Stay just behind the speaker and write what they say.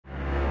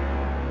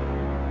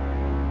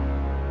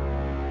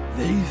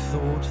They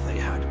thought they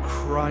had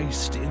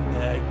Christ in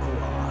their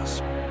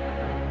grasp.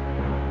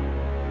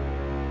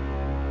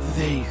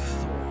 They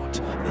thought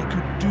they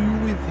could do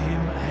with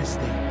him as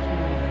they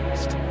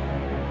pleased.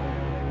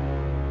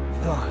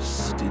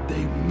 Thus did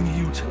they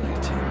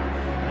mutilate him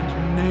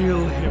and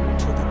nail him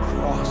to the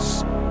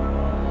cross.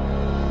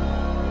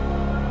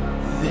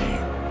 They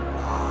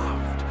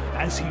laughed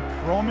as he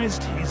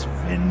promised his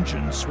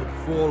vengeance would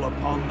fall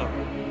upon them.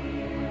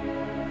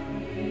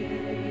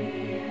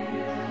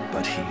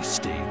 But he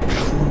stayed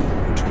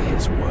true to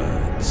his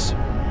words.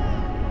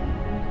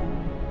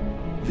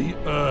 The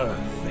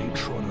earth they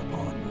trod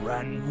upon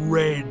ran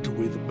red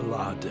with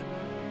blood.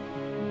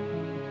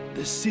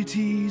 The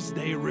cities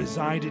they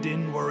resided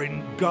in were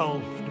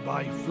engulfed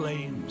by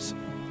flames.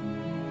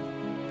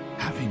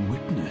 Having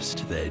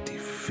witnessed their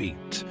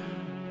defeat,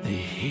 they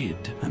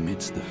hid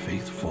amidst the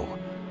faithful.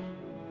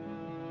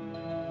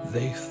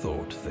 They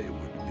thought they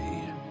would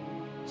be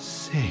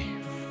safe.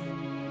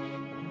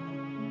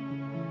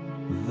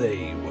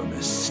 They were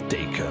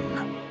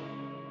mistaken.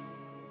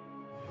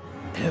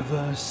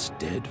 Ever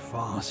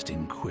steadfast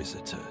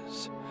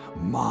Inquisitors,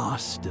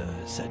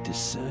 masters at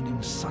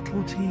discerning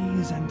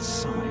subtleties and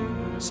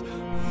signs,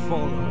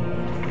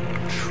 followed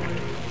their trail.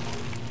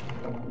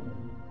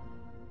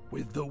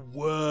 With the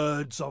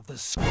words of the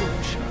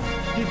scripture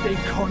did they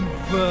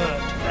convert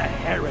the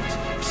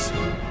heretics.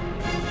 With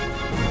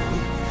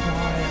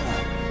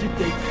fire did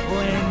they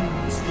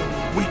cleanse the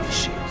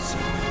witches.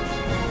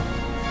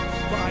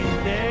 By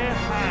their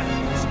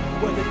hands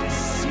were the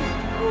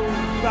deceitful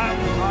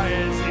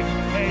vampires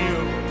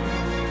impaled.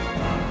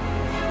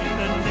 In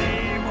the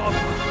name of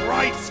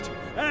Christ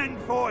and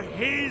for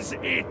his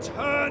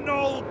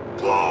eternal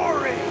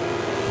glory!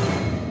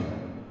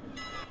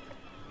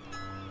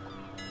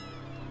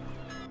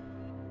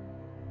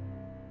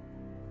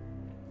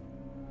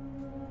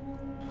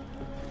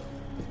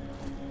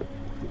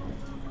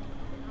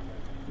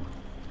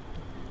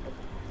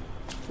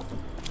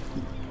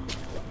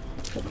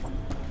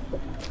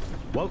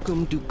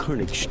 Welcome to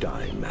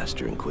Königstein,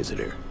 Master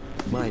Inquisitor.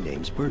 My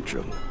name's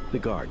Bertram, the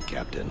guard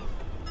captain.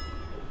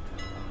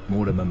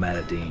 Mordimer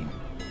Madderdin,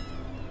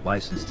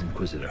 licensed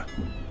Inquisitor,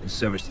 in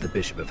service to the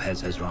Bishop of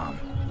Hez-Hezron.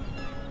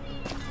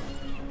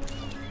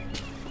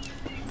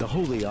 The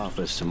Holy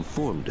Office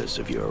informed us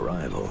of your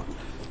arrival.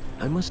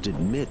 I must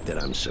admit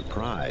that I'm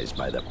surprised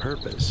by the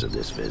purpose of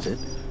this visit.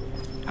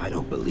 I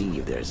don't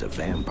believe there's a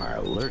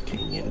vampire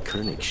lurking in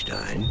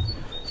Königstein.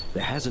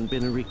 There hasn't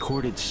been a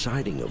recorded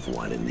sighting of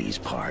one in these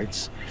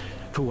parts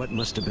for what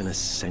must have been a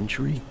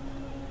century.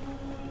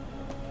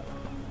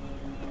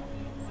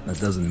 That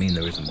doesn't mean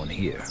there isn't one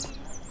here.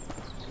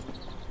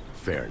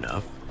 Fair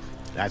enough.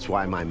 That's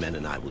why my men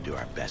and I will do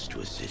our best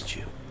to assist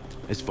you.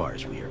 As far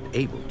as we are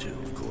able to,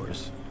 of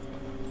course.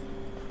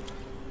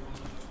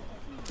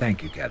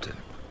 Thank you, Captain.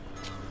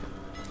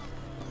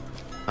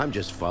 I'm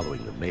just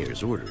following the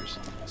mayor's orders,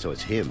 so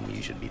it's him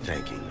you should be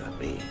thanking, not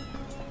me.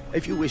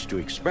 If you wish to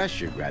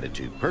express your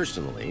gratitude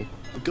personally,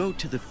 go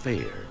to the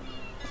fair.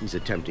 He's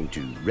attempting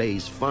to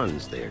raise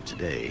funds there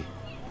today.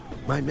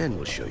 My men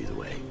will show you the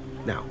way.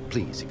 Now,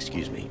 please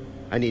excuse me.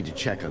 I need to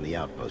check on the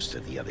outposts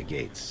at the other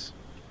gates.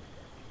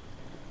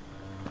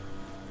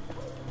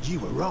 You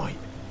were right.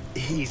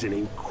 He's an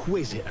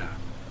Inquisitor.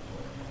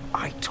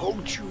 I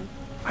told you.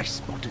 I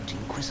spotted the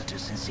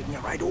Inquisitor's insignia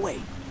right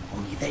away.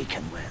 Only they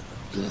can wear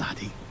them.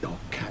 Bloody dog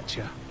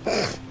catcher.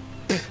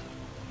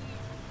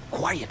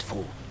 Quiet,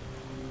 fool,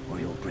 or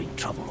you'll bring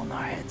trouble on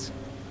our heads.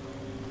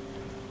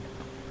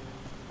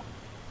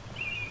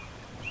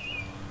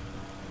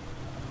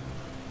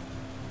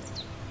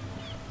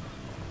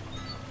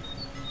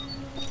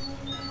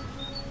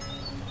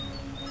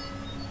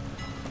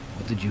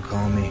 What did you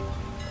call me?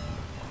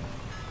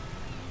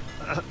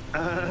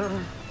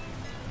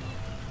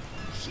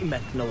 He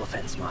meant no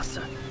offense,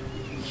 Master.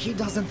 He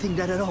doesn't think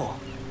that at all.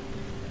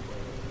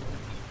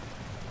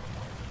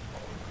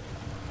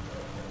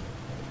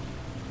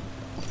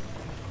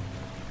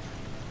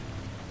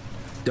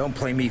 Don't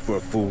play me for a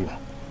fool.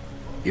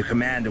 Your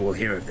commander will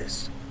hear of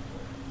this.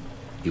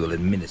 He will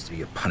administer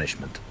your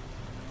punishment.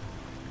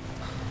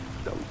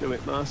 Don't do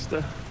it,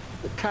 Master.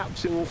 The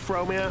captain will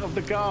throw me out of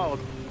the guard.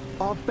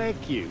 I beg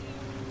you.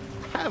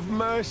 Have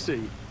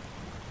mercy.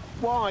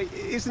 Why?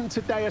 Isn't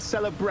today a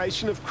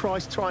celebration of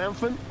Christ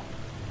triumphant?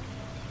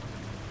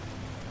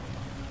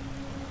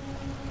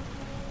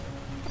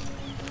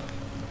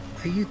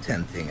 Are you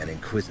tempting an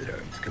Inquisitor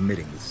into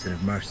committing the sin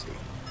of mercy?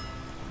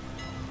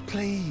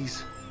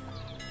 Please.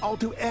 I'll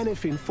do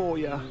anything for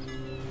you.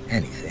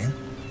 Anything?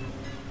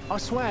 I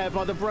swear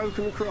by the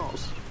broken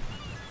cross.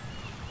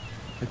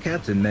 The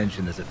captain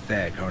mentioned there's a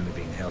fair currently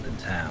being held in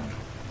town.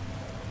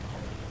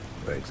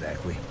 Where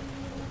exactly?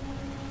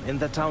 In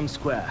the town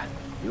square.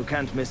 You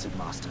can't miss it,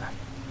 Master.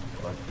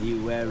 But be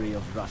wary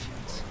of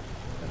ruffians.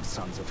 Them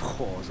sons of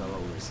whores are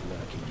always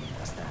lurking in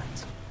the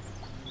stands.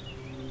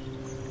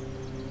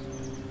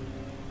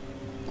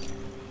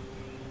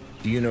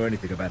 Do you know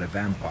anything about a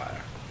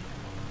vampire?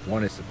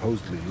 One is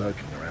supposedly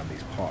lurking around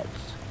these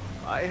parts.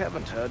 I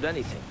haven't heard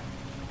anything.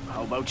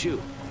 How about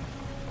you?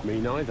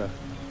 Me neither.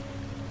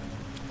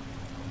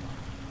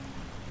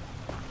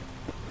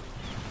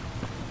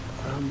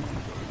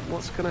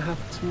 What's gonna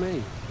happen to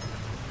me?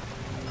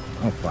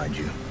 I'll find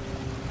you,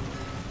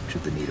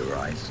 should the need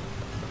arise.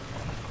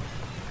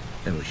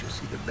 Then we shall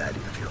see the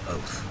value of your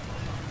oath.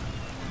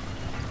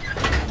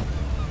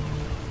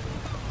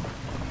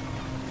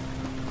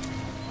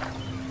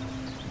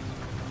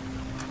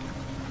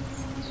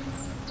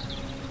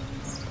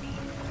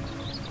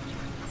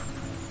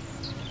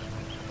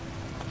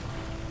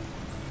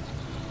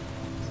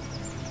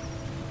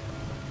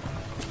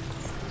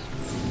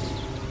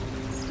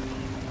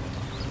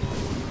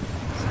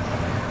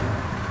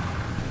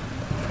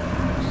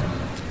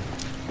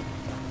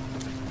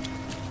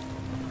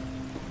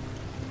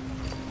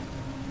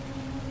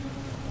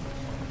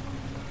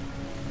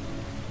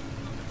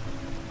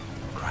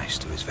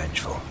 Who is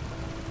vengeful.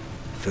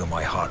 Fill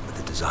my heart with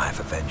the desire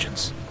for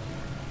vengeance.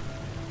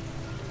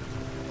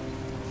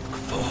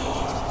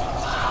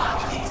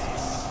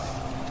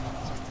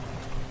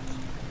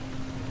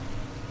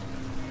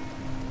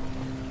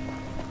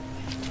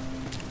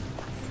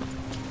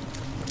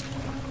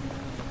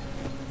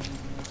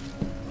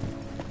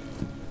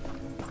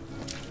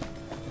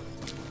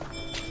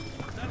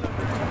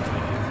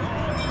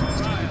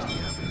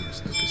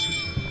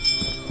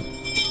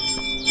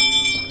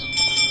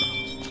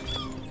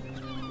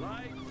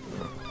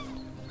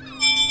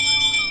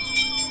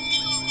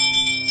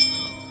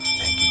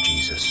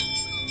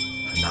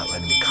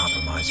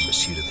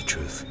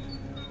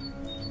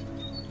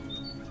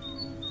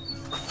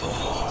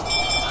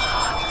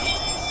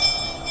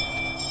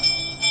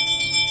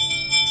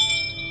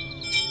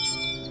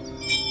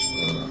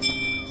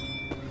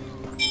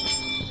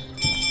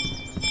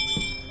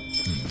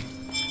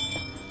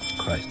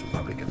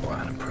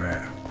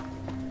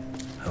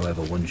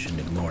 One shouldn't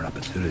ignore an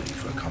opportunity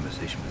for a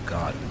conversation with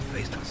God when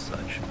faced with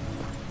such.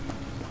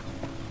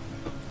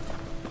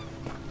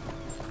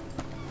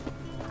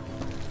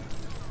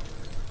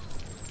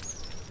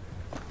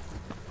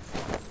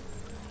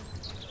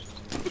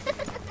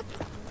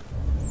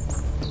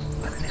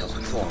 By the nails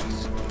and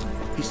claws.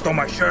 He stole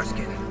my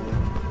shirskin.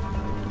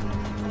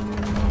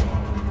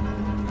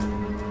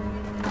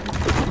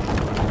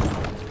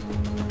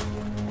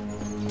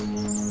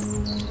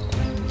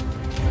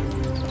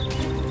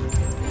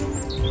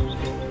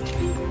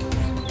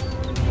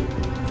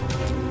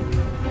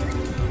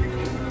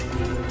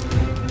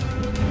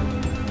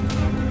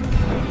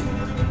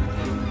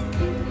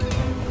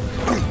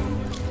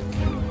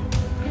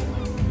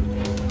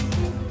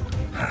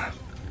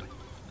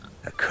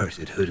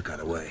 Cursed hood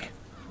got away.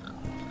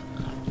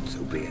 So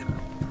be it.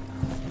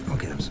 I'll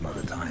get him some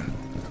other time.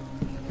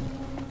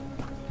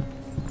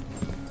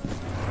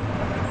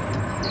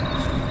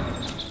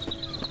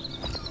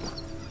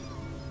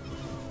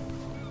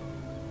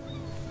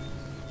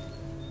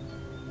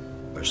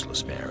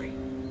 Merciless Mary,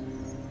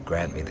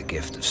 grant me the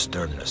gift of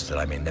sternness that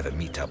I may never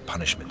mete out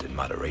punishment in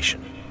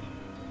moderation.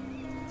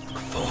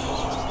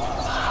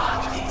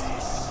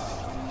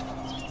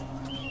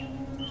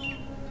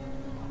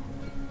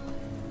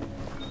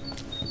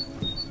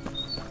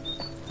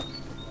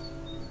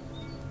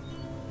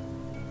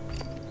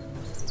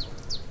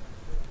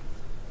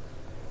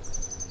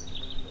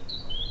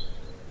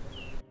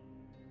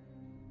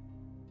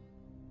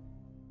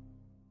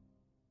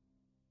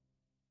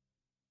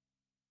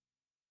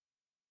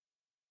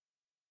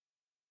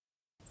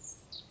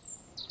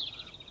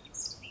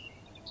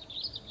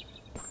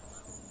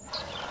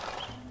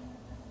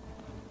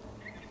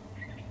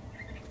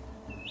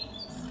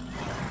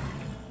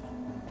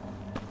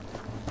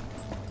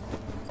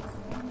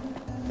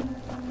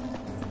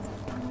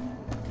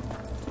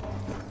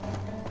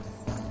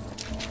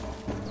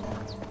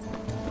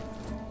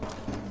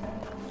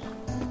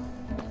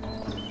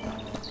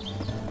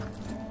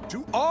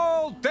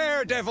 All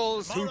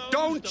daredevils who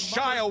don't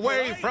shy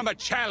away from a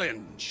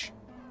challenge.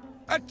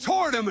 A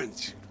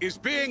tournament is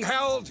being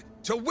held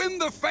to win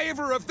the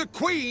favor of the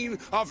queen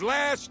of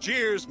last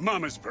year's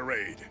Mama's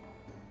Parade.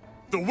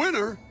 The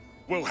winner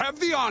will have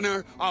the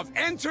honor of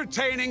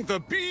entertaining the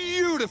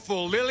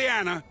beautiful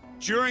Liliana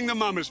during the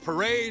Mama's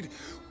Parade,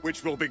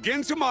 which will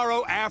begin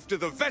tomorrow after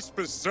the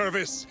Vespers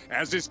service,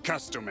 as is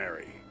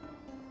customary.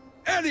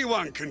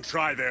 Anyone can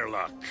try their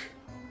luck.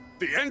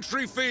 The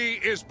entry fee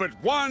is but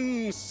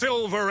 1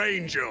 silver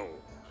angel.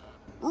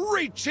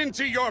 Reach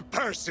into your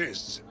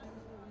purses.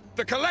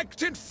 The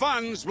collected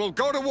funds will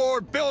go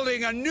toward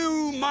building a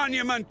new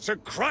monument to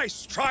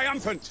Christ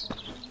Triumphant.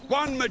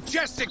 One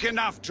majestic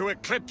enough to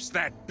eclipse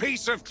that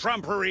piece of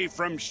trumpery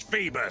from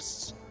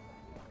Phoebus.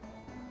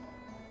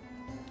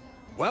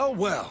 Well,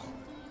 well,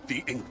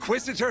 the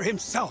Inquisitor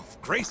himself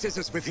graces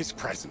us with his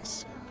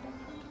presence.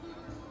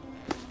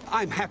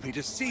 I'm happy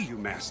to see you,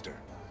 Master.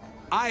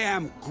 I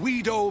am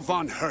Guido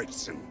von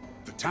Hertzen,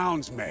 the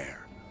town's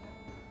mayor.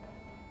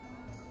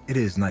 It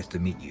is nice to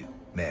meet you,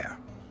 Mayor.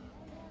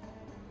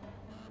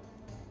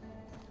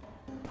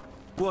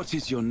 What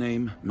is your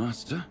name,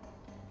 Master?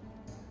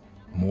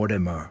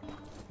 Mordimer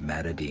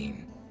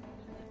Madderdin.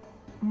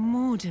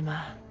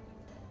 Mordimer.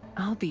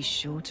 I'll be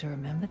sure to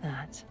remember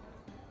that.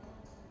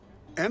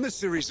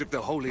 Emissaries of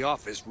the Holy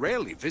Office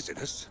rarely visit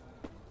us.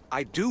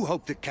 I do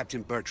hope that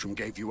Captain Bertram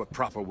gave you a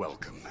proper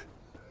welcome.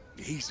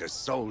 He's a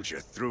soldier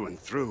through and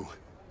through.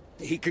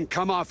 He can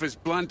come off as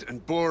blunt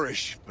and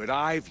boorish, but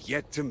I've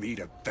yet to meet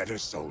a better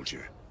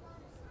soldier.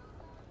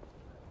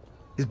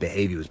 His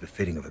behavior was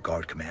befitting of a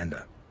guard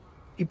commander.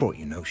 He brought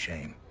you no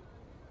shame.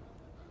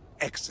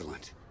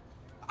 Excellent.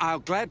 I'll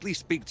gladly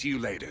speak to you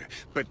later,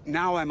 but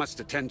now I must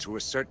attend to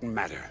a certain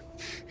matter.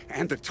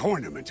 And the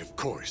tournament, of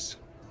course.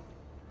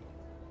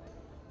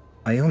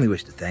 I only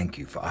wish to thank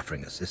you for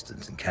offering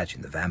assistance in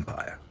catching the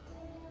vampire.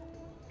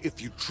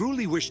 If you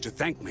truly wish to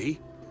thank me,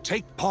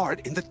 take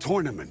part in the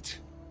tournament.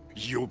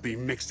 You'll be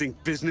mixing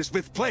business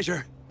with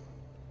pleasure.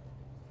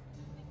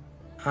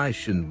 I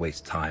shouldn't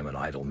waste time on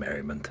idle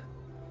merriment.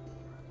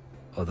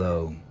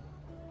 Although,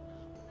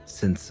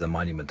 since the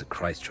monument to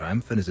Christ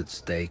triumphant is at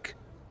stake,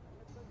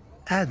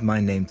 add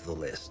my name to the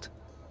list.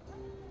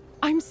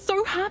 I'm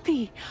so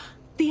happy!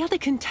 The other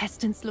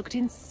contestants looked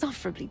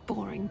insufferably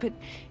boring, but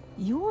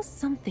you're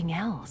something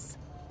else.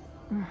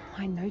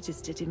 I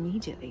noticed it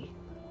immediately.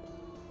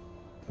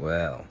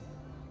 Well,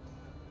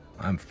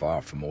 I'm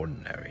far from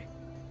ordinary.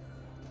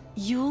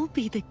 You'll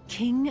be the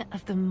king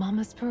of the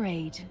Mama's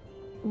Parade,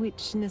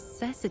 which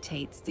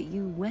necessitates that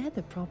you wear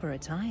the proper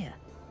attire.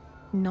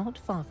 Not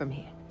far from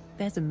here,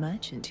 there's a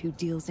merchant who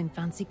deals in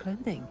fancy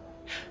clothing.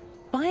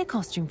 Buy a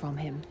costume from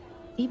him,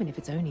 even if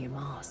it's only a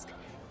mask.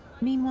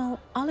 Meanwhile,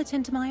 I'll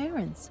attend to my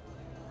errands.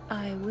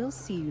 I will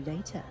see you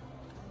later.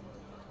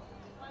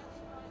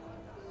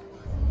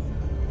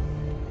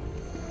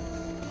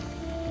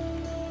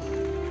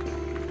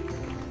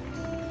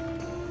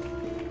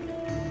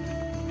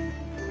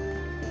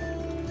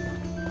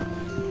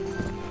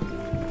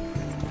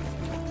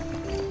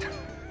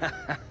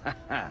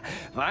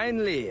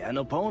 Finally, an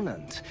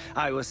opponent.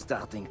 I was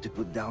starting to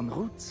put down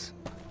roots.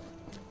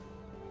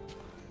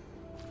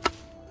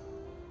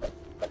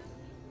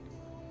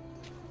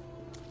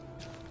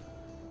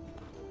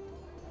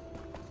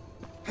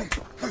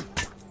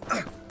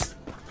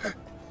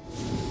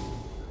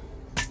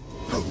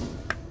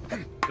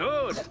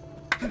 Good.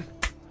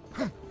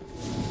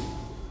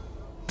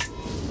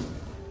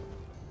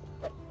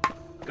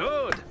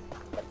 Good.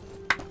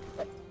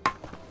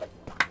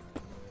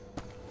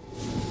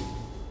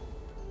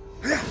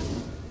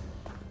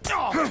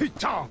 Oh,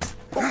 putain!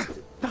 Oh,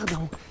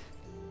 pardon.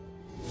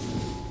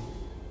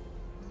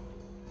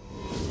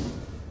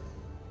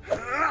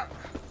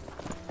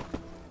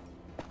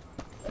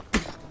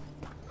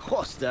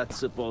 Was that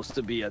supposed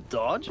to be a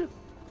dodge?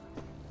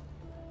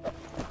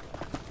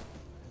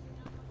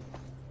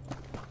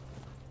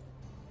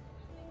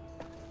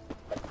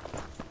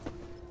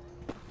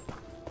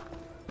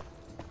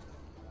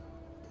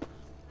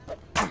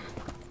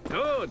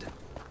 Good.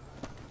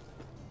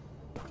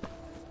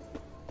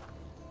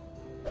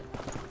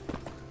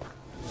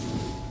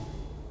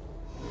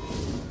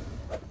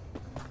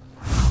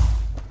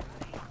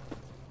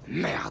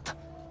 Merde.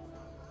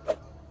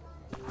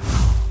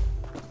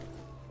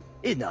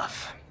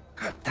 Enough.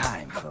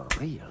 Time for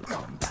real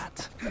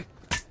combat.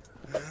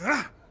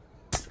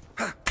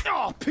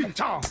 Oh,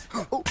 putain!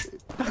 Oh,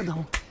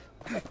 pardon.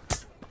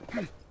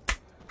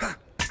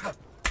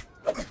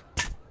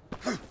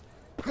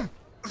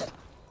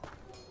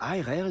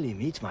 I rarely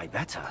meet my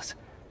betters.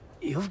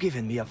 You've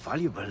given me a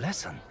valuable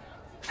lesson.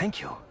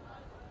 Thank you.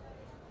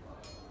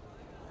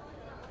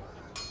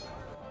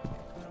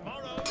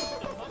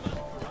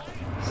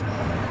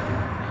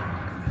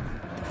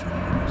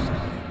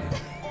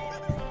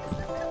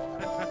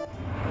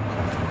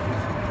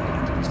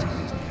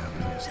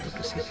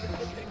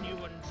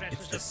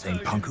 It's the same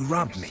punk who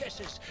robbed me.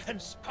 And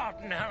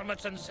Spartan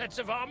helmets and sets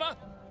of armor.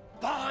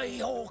 Buy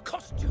your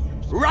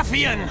costumes.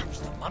 Ruffian!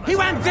 He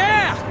went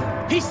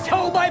there! He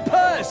stole my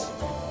purse!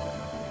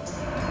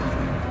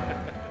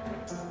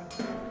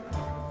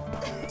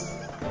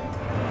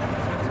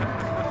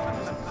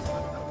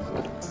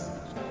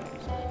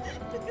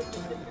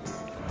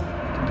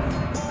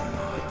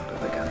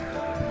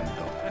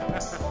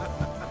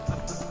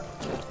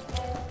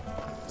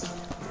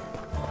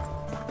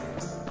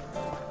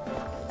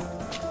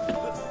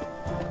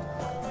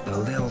 The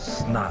little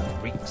snot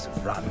reeks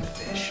of rotten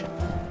fish.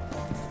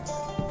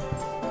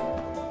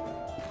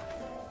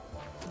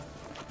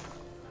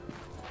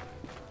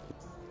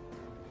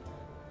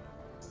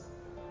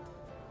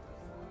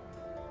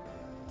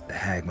 The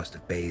hag must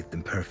have bathed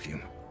in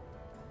perfume.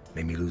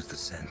 Made me lose the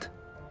scent.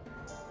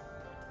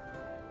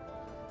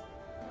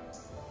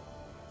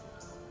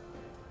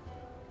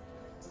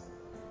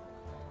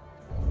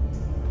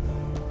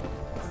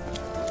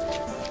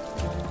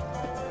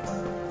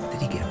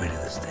 Did he get rid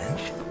of the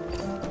stench?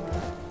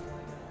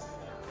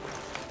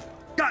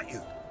 Got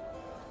you!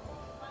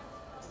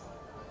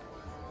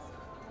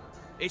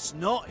 It's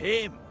not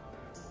him.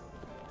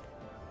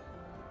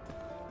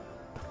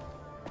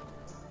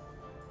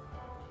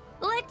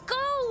 Let go!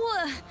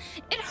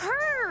 It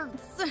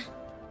hurts!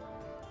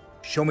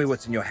 Show me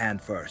what's in your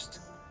hand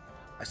first.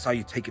 I saw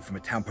you take it from a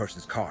town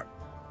person's cart.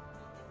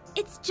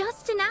 It's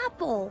just an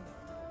apple.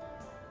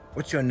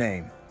 What's your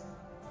name?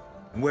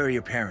 And where are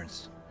your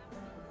parents?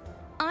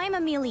 I'm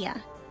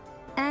Amelia.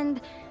 And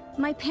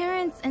My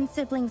parents and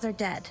siblings are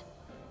dead.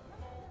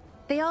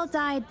 They all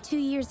died 2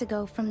 years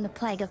ago from the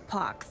plague of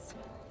pox.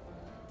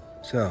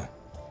 So,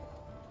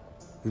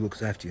 who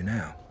looks after you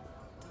now?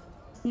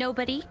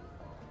 Nobody.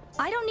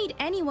 I don't need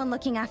anyone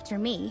looking after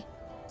me.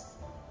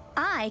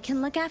 I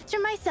can look after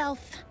myself.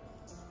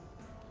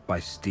 By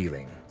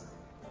stealing.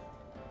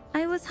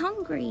 I was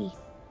hungry.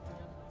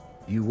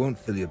 You won't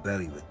fill your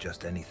belly with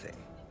just anything.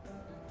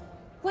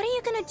 What are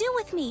you gonna do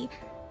with me?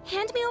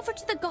 Hand me over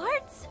to the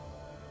guards?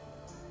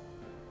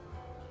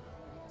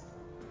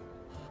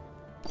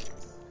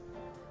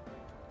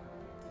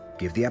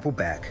 Give the apple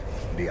back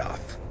and be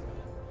off.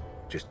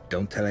 Just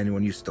don't tell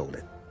anyone you stole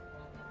it.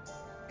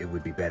 It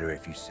would be better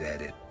if you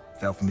said it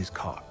fell from his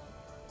cart.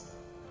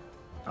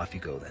 Off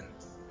you go then,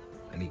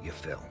 and eat your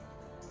fill.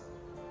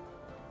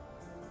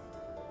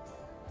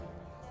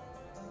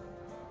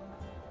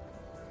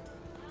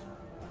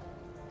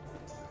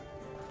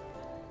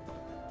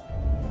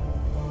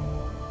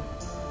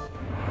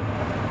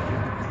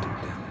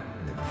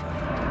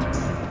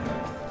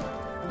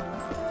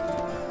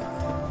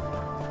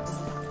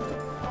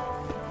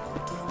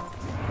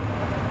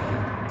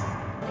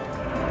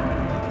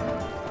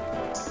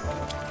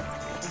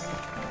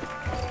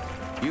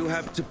 You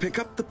have to pick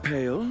up the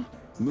pail,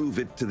 move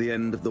it to the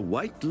end of the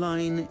white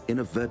line in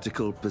a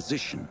vertical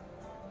position,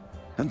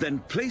 and then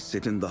place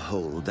it in the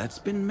hole that's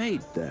been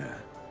made there.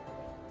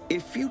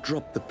 If you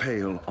drop the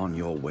pail on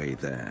your way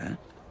there,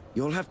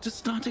 you'll have to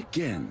start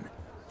again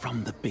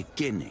from the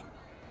beginning.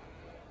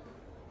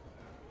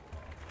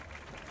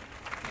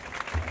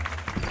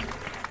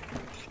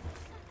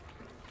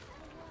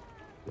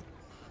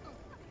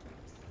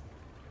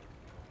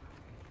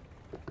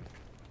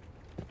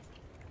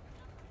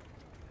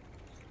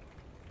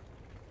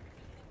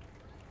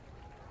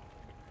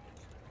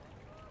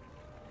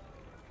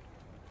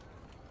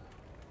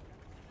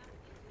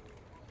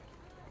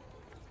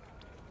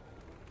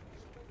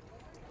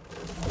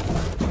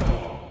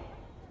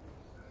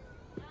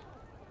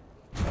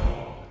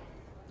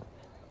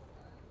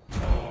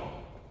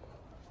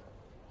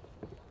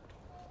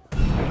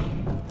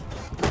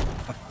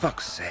 For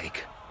fuck's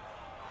sake.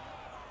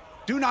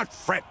 Do not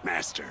fret,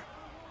 Master.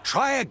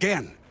 Try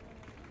again.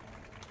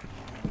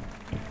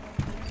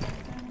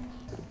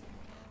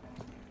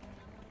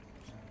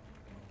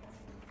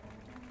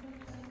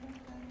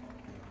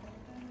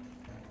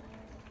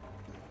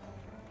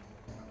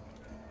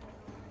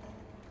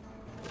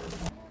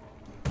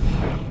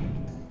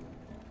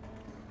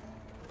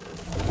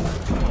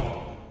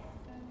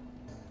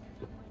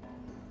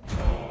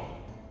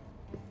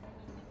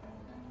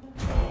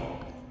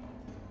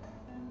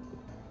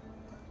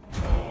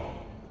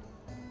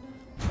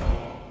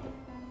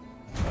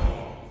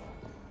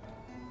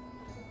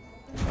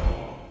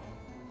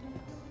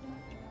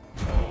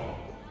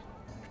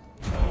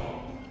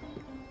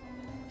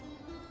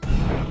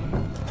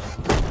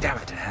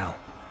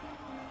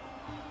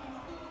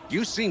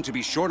 You seem to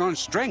be short on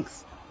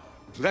strength.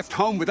 Left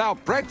home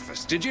without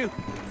breakfast, did you?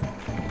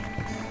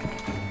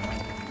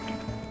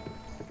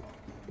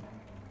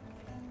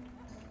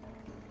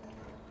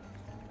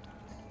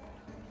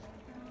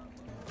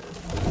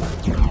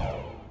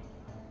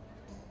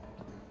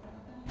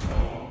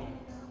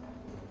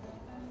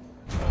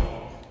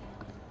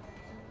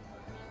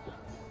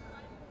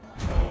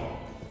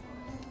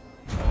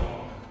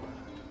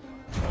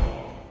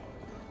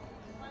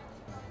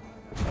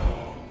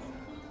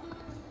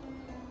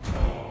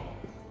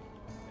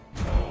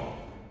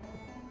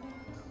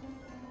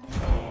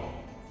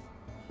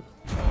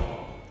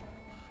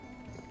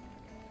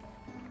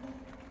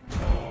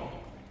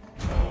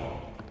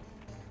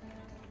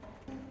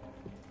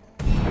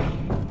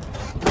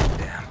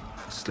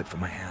 Slipped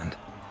from my hand.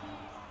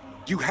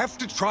 You have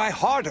to try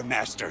harder,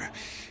 Master,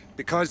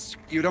 because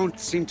you don't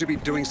seem to be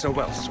doing so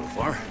well so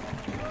far.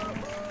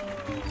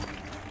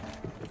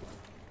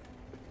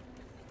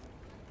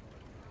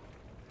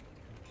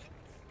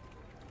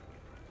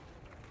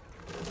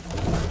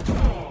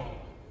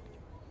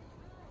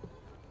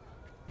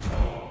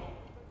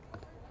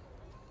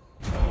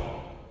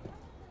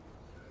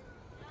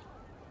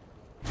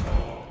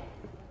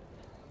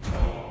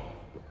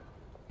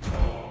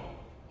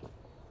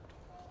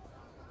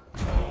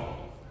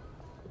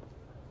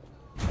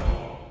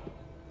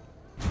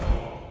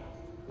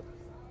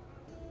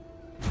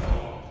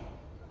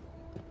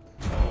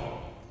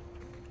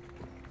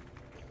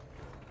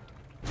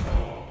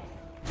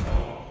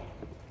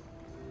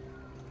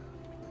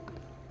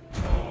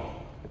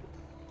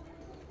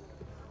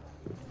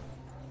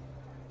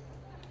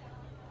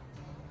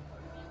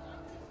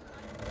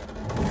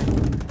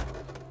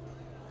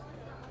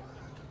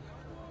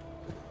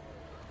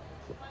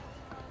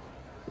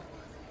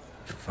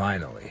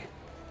 Finally.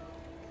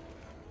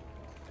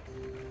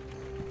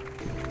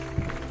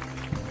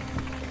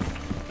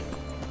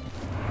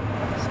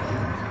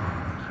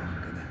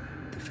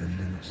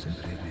 Defendernos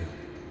siempre veo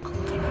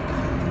contra lo que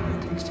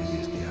finalmente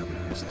insidias diablo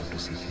esta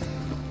presidio.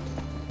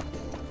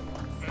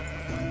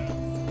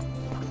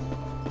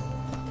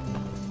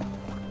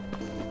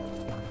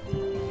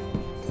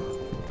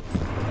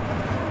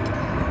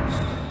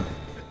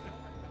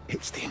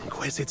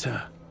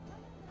 Inquisitor.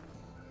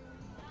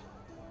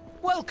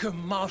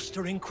 Welcome,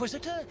 Master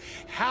Inquisitor.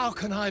 How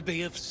can I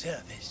be of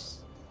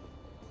service?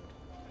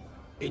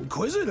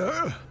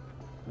 Inquisitor?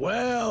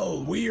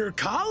 Well, we're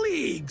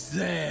colleagues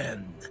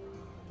then.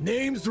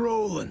 Name's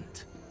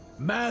Roland,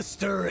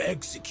 Master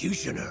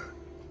Executioner.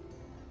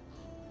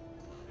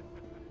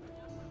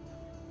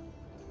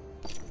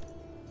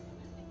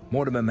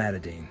 Mordimer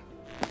Madderdin,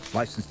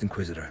 licensed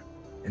Inquisitor,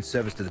 in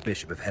service to the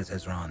Bishop of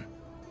Hezron.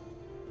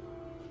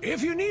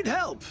 If you need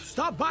help,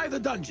 stop by the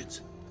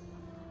dungeons.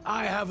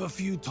 I have a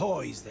few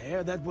toys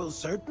there that will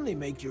certainly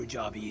make your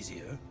job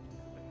easier.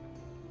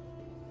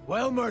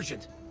 Well,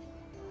 Merchant,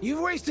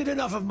 you've wasted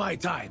enough of my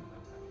time.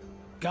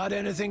 Got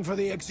anything for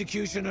the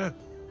Executioner?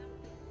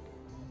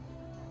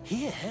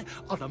 Here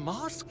are the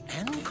mask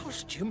and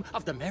costume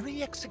of the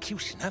Merry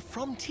Executioner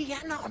from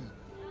Tianon.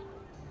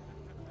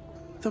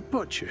 The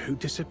butcher who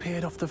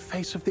disappeared off the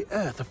face of the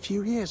earth a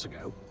few years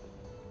ago?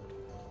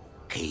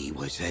 He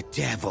was a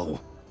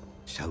devil.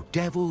 So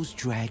devils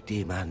dragged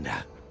him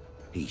under.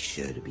 He's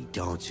sure to be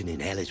dancing in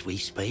hell as we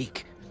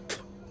speak.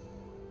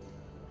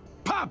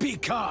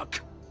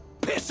 Poppycock!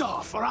 Piss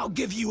off, or I'll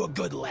give you a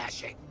good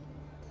lashing.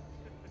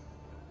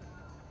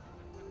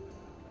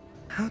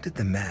 How did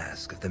the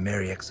mask of the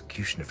Merry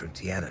Executioner from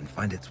Tianon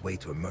find its way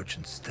to a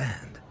merchant's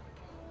stand?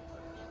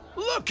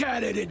 Look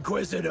at it,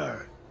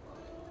 Inquisitor!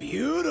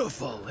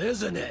 Beautiful,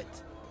 isn't it?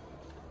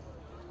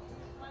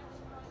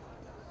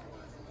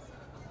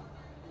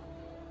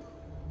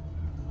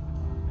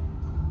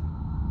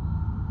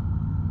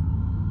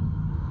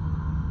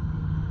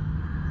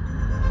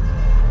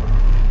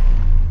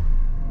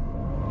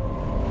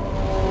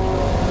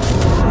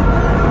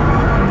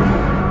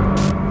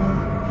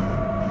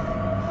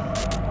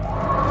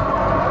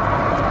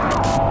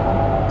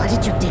 What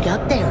did you dig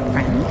up there,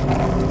 friend?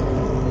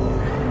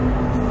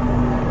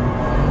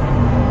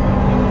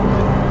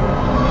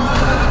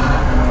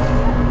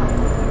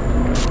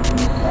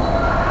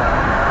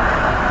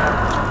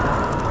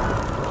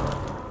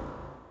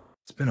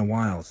 It's been a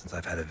while since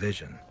I've had a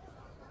vision.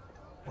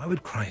 Why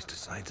would Christ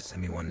decide to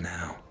send me one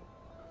now?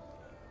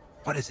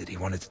 What is it he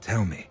wanted to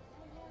tell me?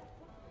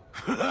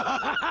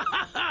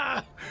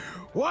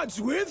 What's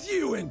with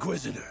you,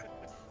 Inquisitor?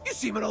 You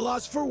seem at a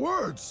loss for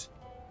words.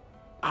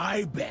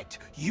 I bet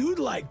you'd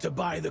like to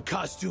buy the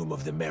costume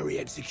of the Merry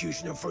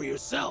Executioner for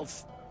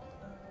yourself.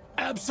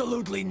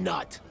 Absolutely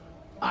not.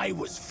 I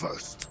was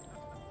first.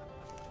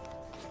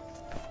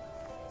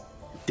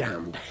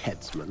 Damned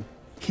headsman.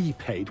 He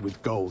paid with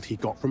gold he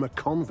got from a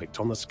convict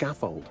on the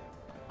scaffold.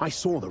 I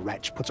saw the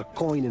wretch put a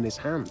coin in his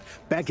hand,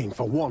 begging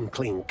for one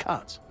clean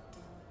cut.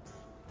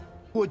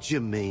 What do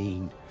you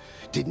mean?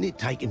 Didn't it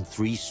take him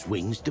 3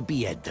 swings to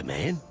behead the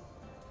man?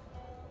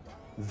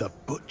 The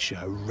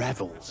butcher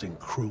revels in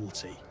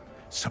cruelty.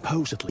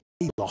 Supposedly,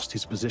 he lost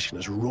his position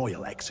as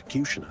royal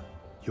executioner.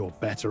 You're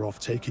better off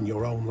taking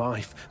your own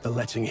life than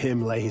letting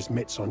him lay his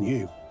mitts on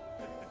you.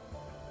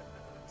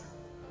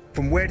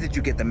 From where did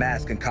you get the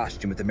mask and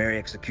costume of the Merry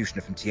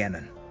Executioner from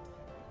Tianon?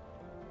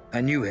 I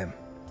knew him,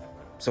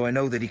 so I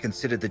know that he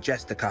considered the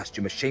jester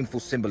costume a shameful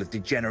symbol of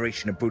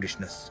degeneration and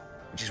brutishness,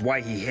 which is why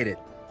he hid it.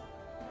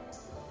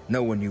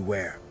 No one knew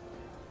where.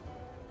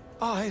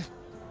 I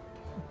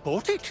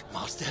bought it,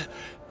 Master.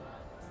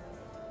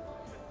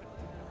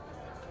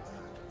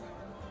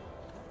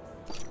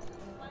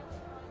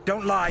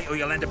 Don't lie or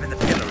you'll end up in the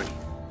pillory.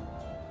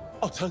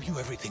 I'll tell you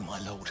everything, my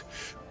lord.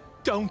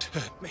 Don't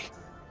hurt me.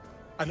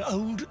 An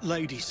old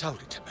lady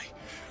sold it to me.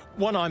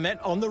 One I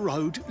met on the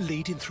road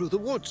leading through the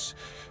woods.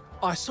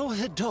 I saw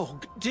her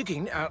dog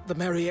digging out the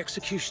Merry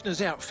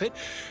Executioner's outfit.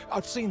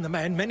 I'd seen the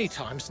man many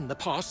times in the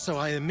past, so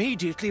I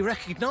immediately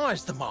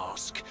recognized the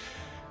mask.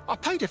 I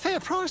paid a fair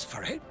price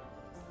for it.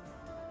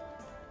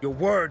 Your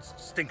words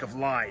stink of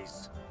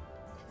lies.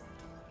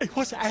 It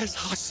was as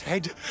I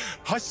said,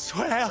 I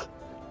swear.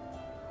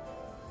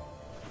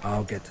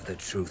 I'll get to the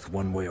truth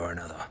one way or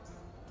another.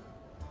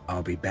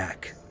 I'll be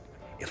back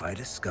if I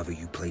discover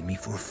you played me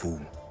for a fool.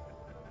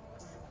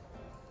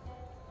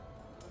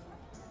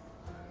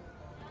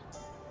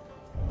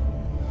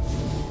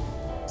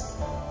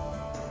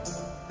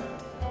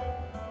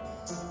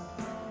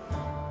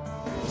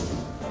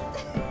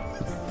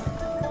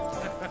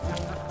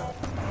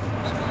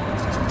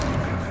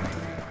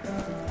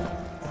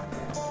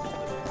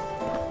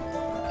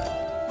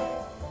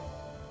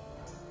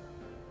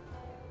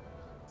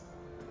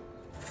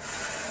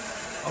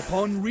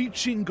 Upon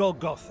reaching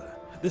Golgotha,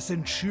 the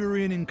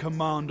centurion in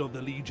command of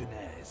the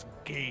legionnaires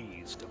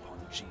gazed upon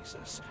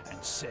Jesus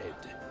and said,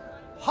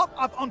 "Hop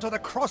up onto the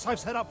cross I've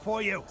set up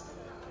for you."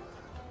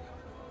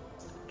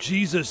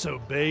 Jesus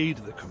obeyed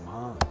the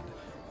command,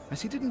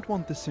 as he didn't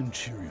want the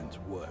centurion's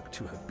work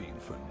to have been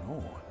for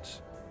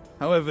naught.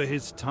 However,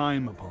 his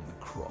time upon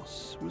the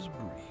cross was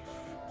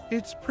brief.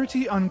 It's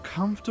pretty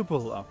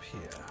uncomfortable up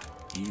here.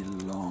 He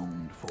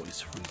longed for his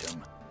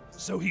freedom.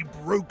 So he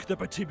broke the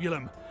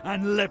patibulum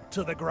and leapt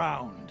to the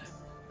ground.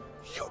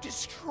 "You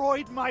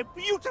destroyed my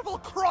beautiful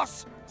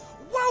cross!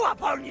 Woe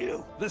upon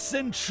you!" The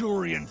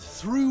centurion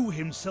threw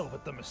himself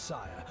at the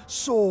Messiah,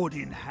 sword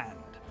in hand,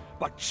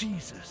 but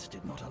Jesus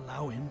did not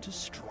allow him to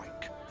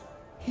strike.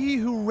 He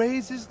who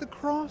raises the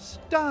cross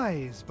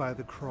dies by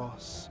the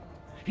cross.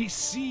 He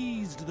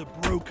seized the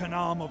broken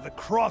arm of the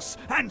cross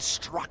and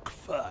struck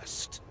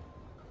first.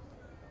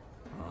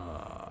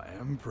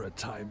 Emperor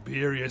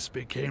Tiberius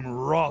became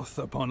wroth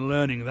upon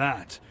learning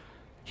that.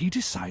 He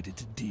decided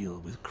to deal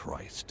with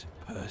Christ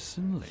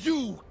personally.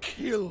 You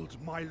killed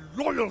my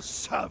loyal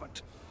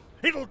servant.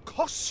 It'll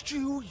cost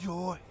you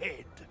your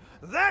head.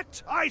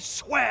 That I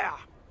swear.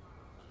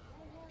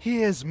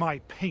 Here's my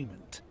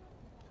payment.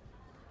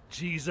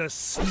 Jesus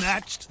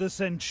snatched the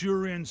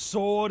centurion's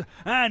sword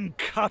and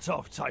cut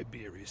off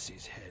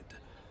Tiberius's head,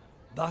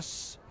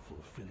 thus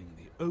fulfilling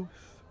the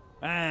oath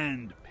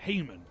and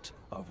payment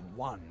of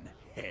one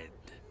head.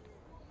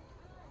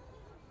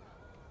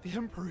 The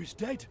Emperor is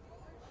dead.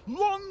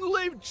 Long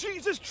live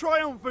Jesus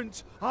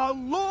triumphant, our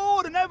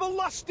Lord and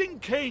everlasting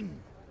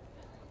King!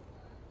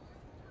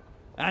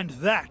 And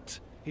that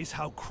is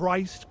how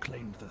Christ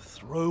claimed the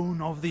throne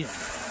of the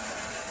Empire.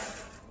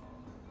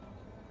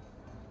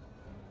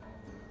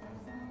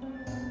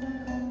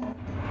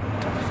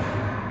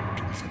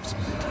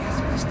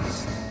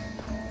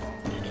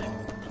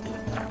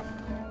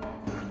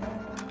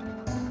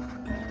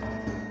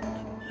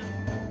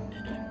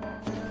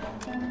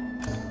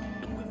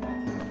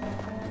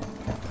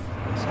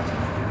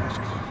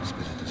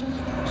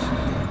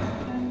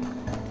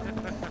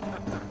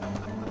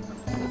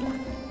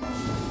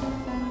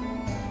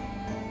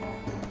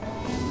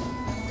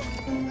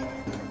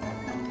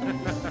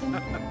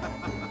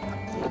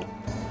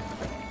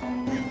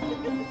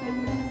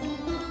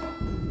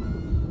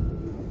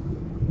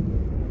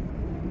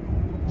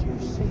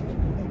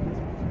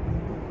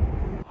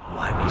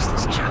 Why was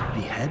this chap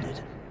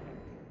beheaded?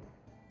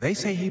 They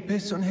say he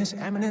pissed on His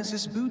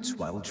Eminence's boots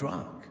while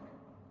drunk.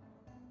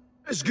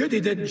 It's good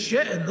he didn't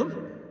shit in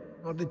them,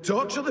 or they'd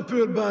torture the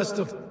poor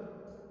bastard.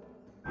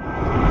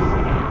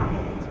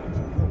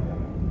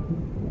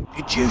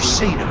 Did you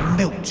see the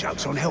milk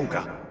jugs on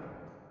Helga?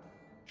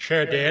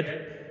 Sure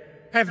did.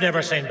 I've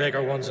never seen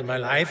bigger ones in my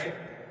life.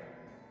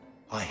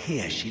 I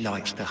hear she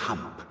likes to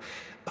hump,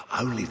 but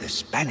only the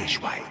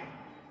Spanish way.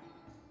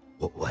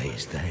 What way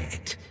is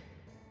that?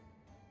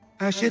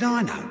 How should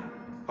I know?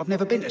 I've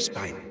never been to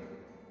Spain.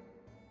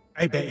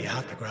 I bet you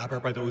have to grab her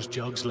by those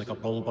jugs like a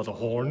bull by the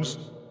horns.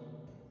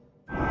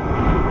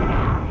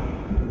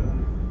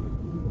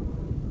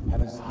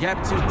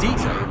 Gap to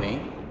detail, you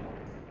mean?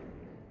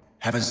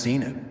 Haven't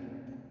seen him.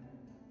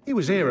 He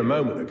was here a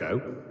moment ago.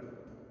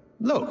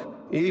 Look,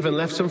 he even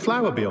left some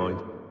flour behind.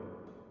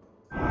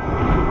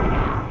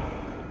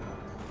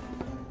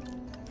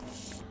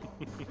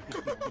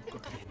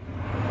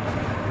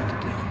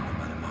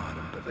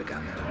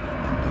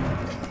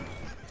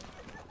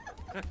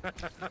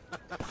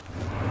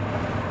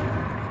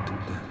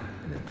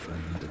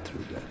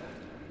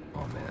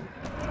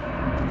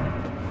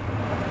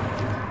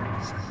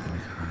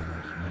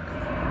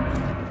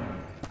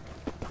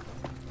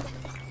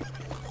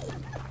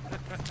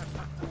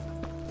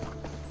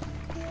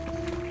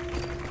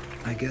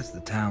 I guess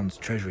the town's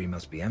treasury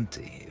must be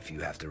empty if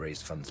you have to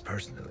raise funds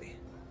personally.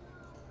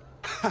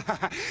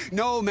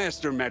 No,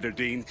 Master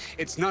Madderdin,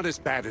 it's not as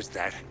bad as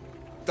that.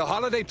 The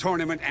holiday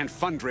tournament and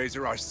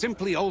fundraiser are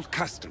simply old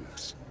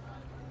customs.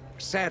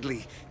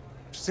 Sadly,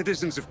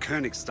 citizens of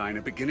Königstein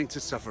are beginning to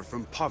suffer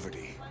from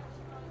poverty.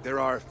 There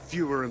are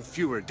fewer and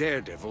fewer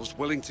daredevils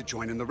willing to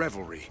join in the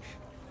revelry.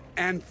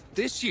 And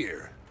this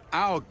year,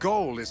 our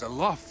goal is a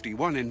lofty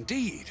one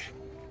indeed.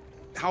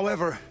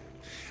 However,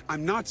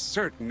 I'm not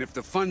certain if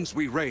the funds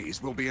we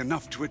raise will be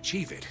enough to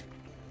achieve it.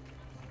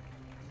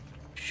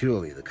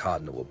 Surely the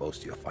Cardinal will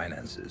boast your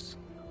finances.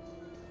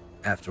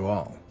 After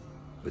all,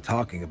 we're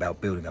talking about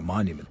building a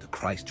monument to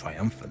Christ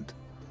Triumphant.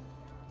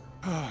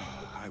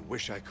 I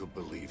wish I could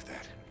believe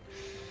that.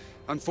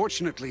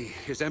 Unfortunately,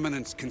 His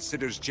Eminence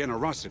considers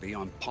generosity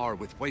on par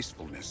with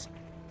wastefulness.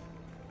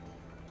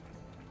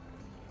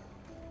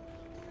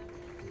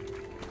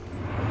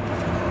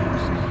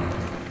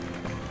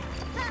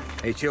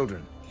 Hey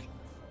children,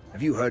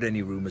 have you heard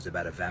any rumors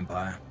about a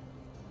vampire?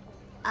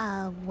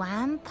 A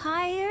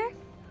vampire?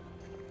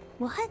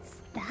 What's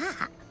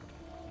that?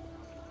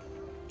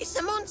 It's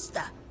a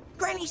monster.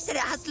 Granny said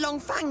it has long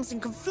fangs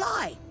and can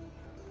fly.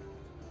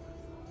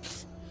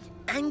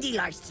 And he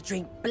likes to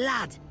drink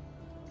blood.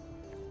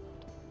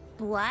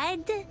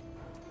 Blood?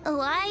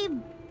 Why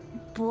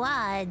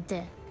blood?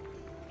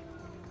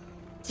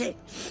 To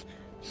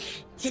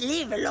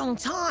live a long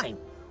time.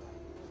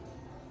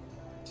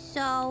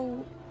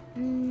 So,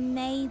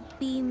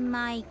 maybe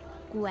my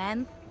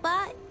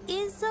grandpa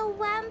is a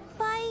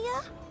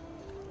vampire?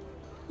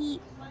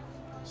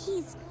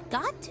 He's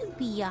got to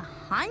be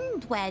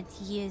 100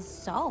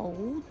 years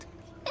old.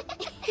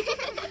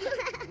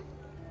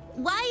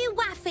 Why are you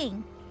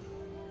laughing?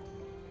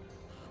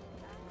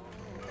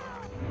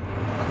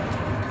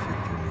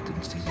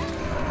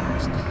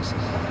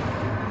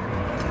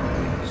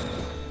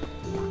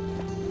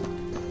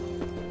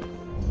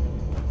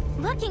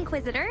 Look,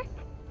 Inquisitor.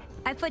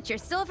 I put your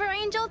silver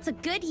angel to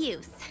good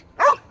use.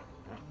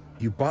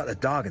 You bought the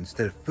dog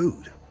instead of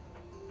food.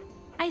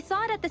 I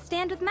saw it at the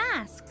stand with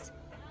masks.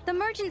 The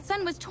merchant's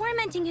son was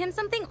tormenting him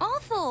something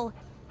awful.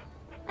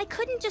 I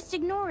couldn't just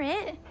ignore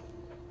it.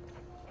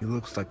 He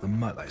looks like the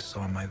mutt I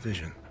saw in my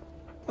vision.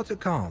 What's it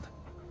called?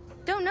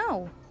 Don't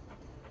know.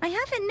 I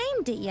haven't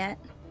named it yet.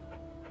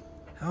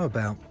 How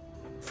about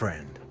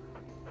friend?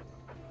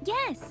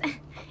 Yes,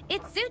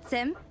 it suits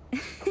him.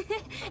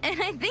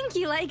 And I think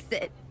he likes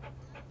it.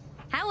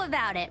 How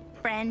about it,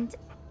 friend?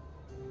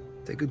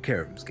 Take good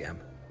care of him, Scam.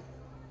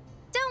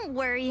 Don't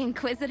worry,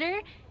 Inquisitor.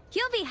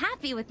 He'll be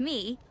happy with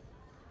me.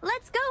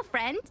 Let's go,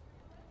 friend.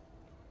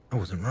 I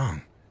wasn't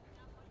wrong.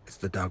 It's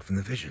the dog from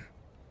the vision.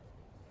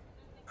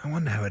 I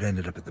wonder how it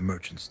ended up at the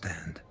merchant's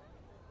stand.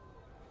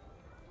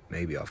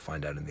 Maybe I'll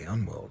find out in the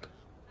unworld.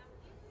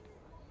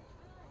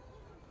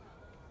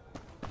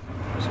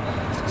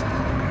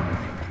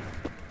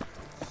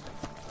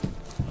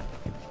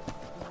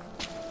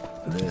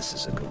 This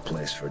is a good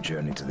place for a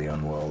journey to the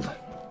unworld.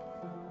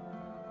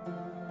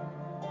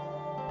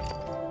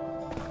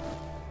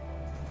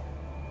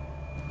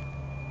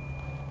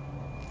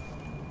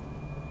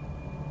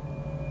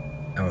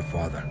 Our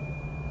Father,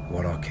 who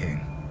art our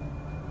King,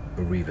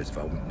 bereave us of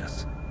our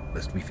weakness,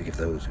 lest we forgive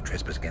those who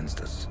trespass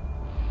against us.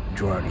 And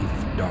draw out evil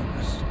from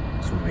darkness,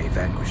 so we may be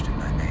vanquished in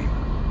thy name.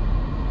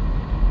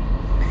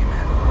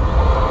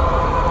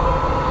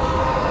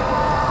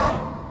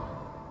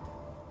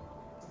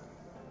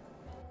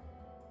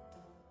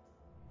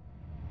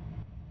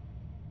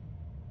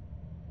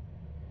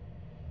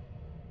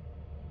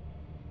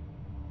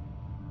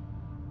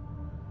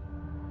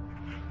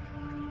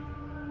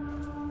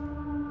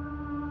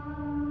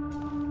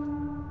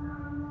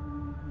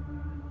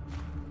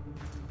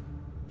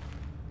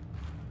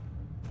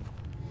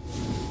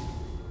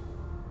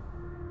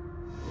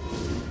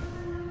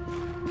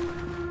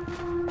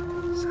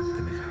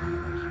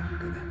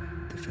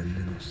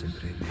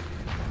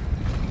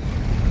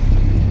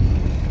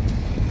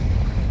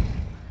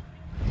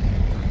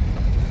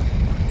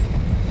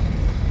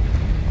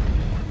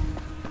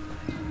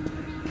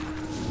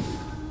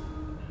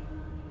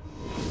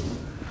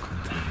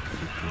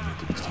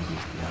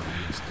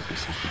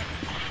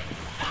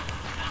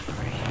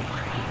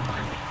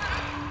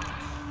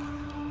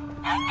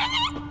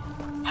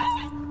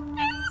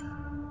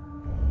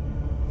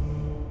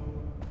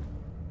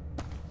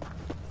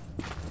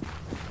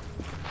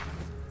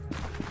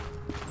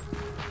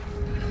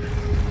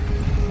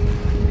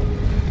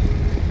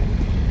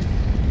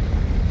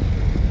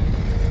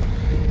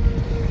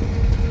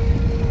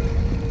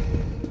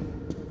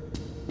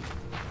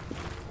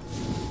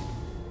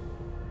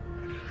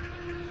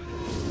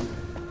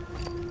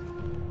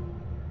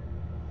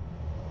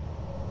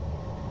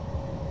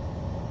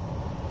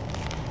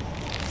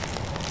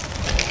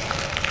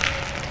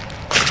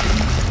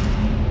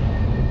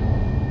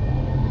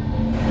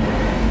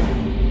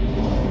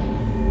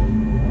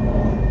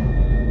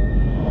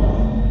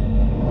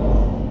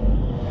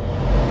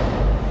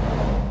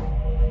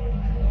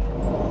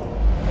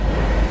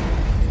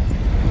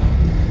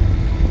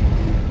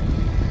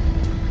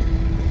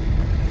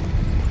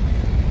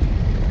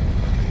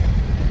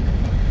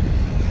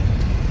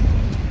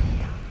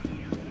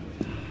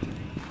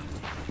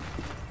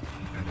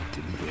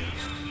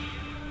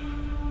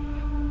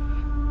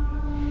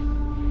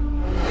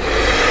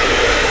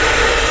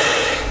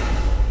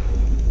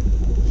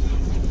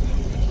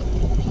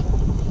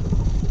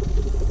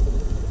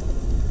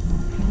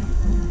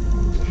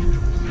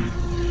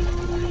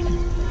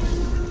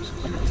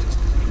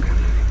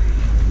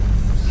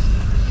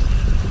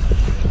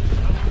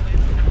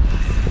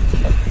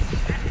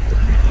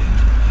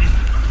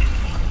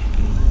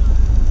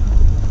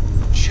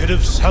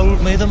 Have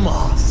sold me the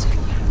mask.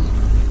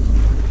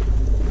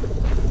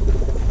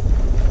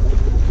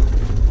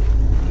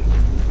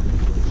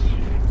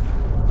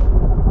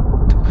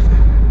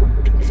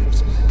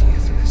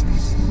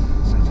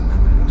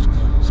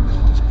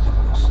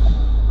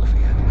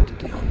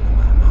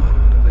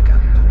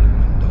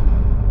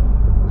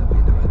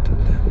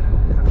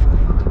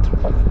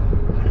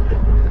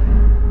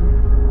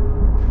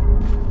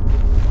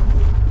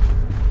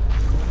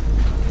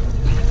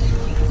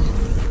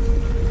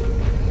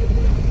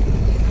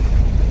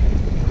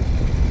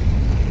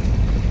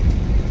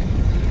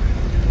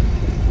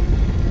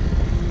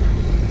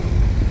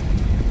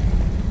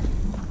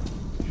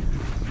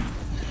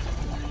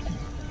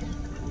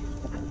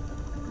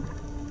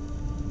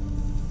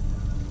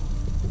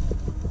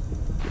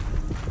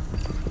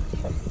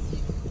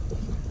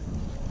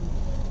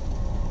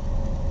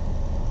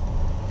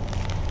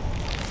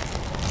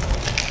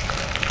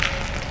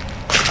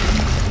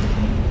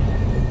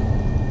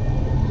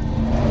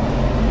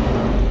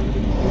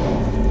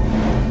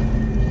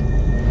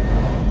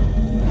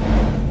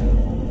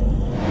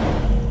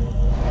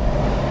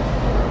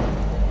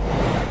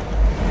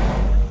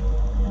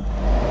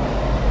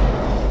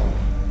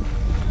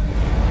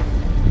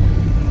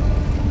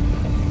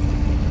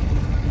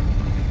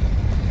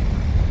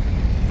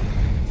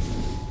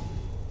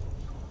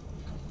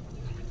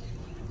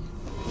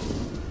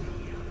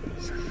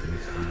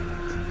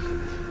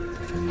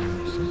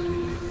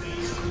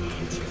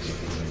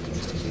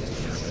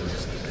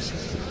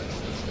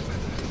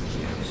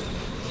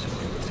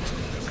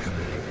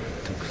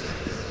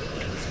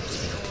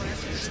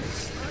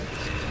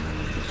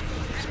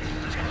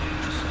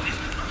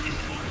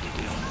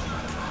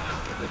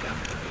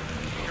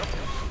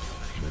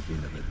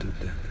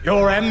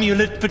 Your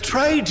amulet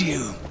betrayed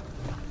you.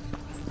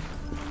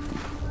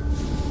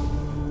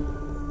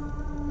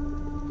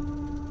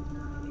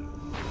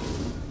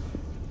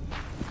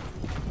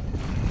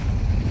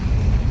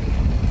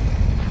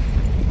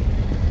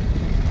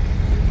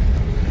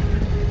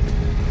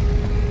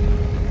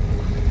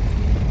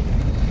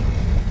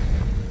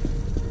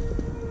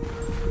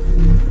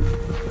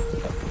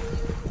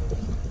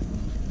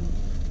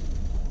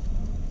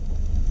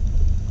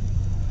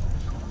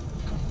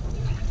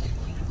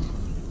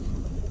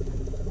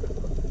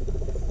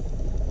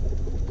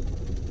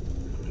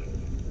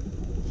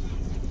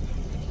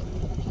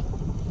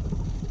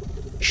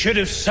 Should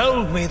have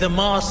sold me the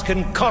mask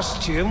and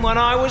costume when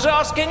I was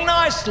asking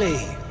nicely,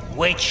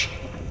 witch.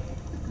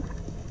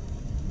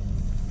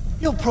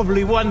 You're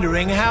probably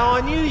wondering how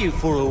I knew you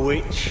for a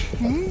witch,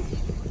 hmm?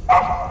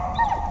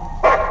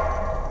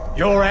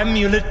 Your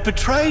amulet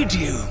betrayed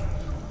you.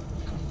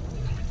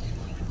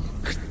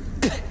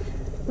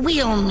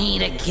 We'll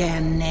meet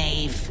again,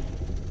 knave.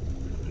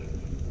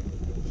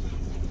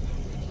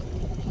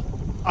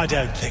 I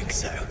don't think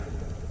so.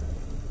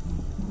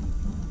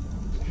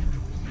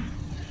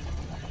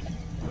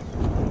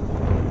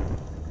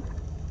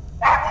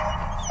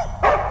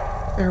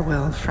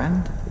 Farewell,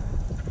 friend.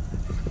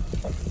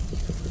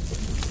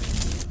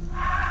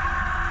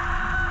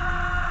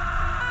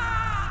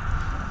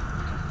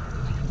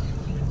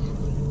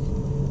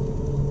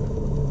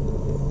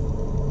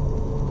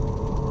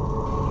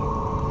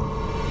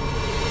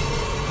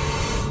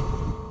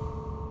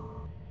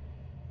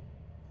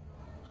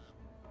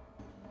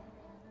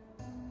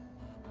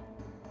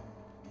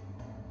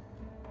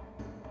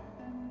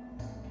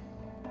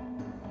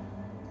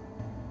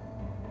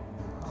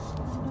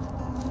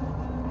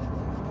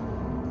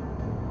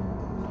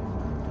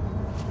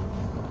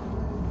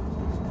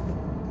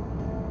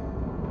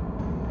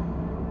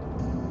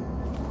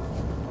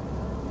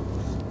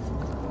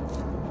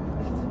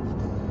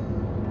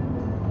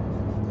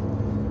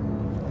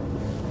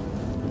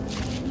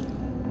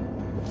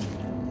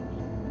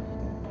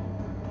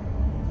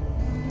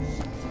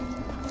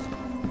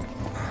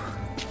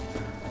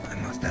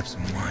 Have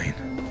some wine.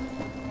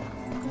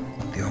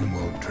 The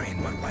homeworld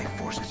drained my life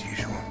force as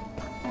usual.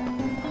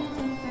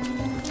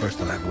 But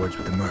first I'll have words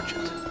with the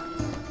merchant.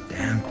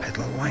 Damn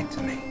peddler lied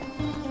to me.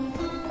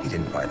 He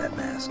didn't buy that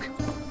mask.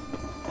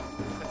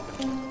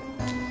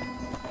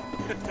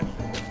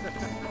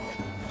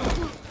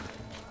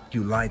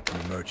 You lied to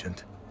me,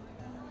 merchant.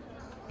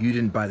 You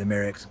didn't buy the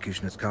Mary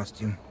Executioner's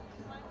costume.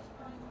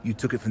 You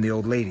took it from the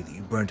old lady that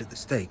you burnt at the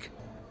stake.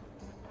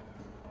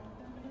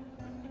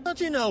 How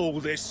do you know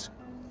all this?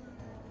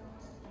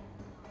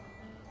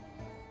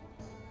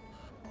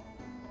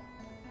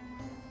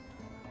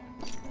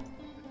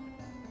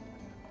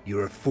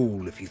 You're a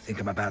fool if you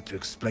think I'm about to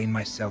explain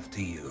myself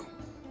to you.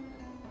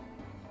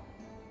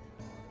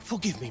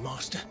 Forgive me,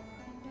 Master.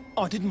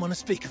 I didn't want to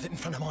speak of it in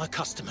front of my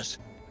customers.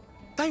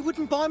 They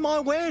wouldn't buy my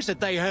wares if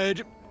they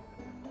heard...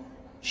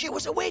 she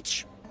was a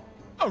witch.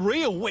 A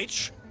real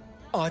witch.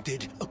 I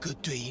did a good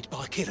deed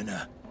by killing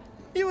her.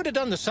 You would have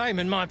done the same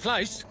in my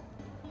place.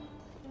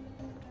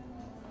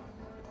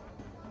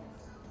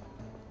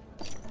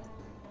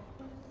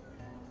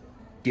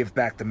 Give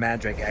back the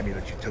Mandrake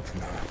amulet you took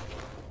from her.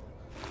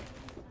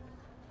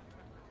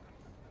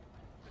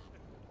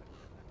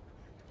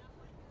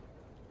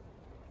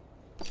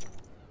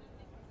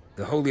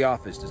 The Holy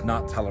Office does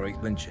not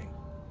tolerate lynching.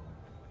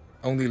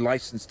 Only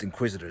licensed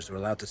Inquisitors are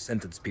allowed to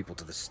sentence people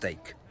to the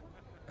stake,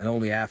 and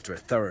only after a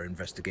thorough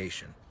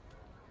investigation.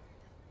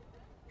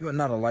 You are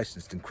not a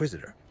licensed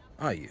Inquisitor,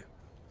 are you?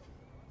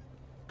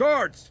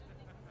 Guards!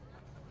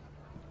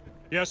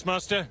 Yes,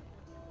 Master?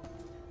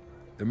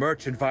 The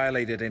merchant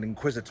violated an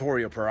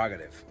inquisitorial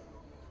prerogative.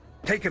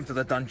 Take him to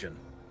the dungeon.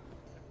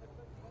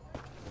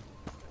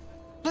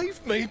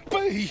 Leave me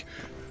be!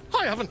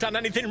 I haven't done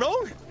anything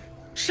wrong!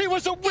 She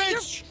was a witch!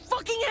 Get your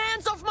fucking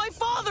hands off my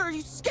father,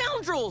 you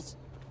scoundrels!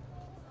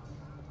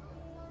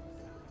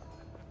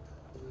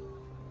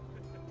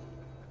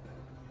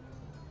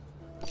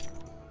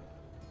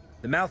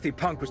 The mouthy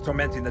punk was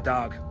tormenting the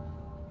dog.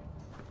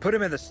 Put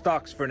him in the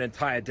stocks for an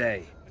entire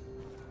day.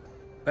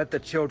 Let the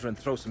children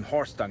throw some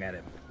horse dung at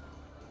him.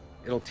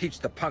 It'll teach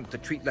the punk to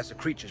treat lesser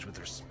creatures with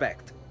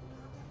respect.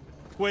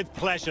 With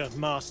pleasure,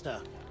 Master.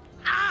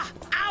 Ah!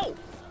 Ow!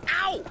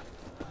 Ow!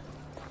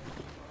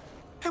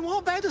 And what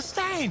about a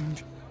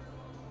stand?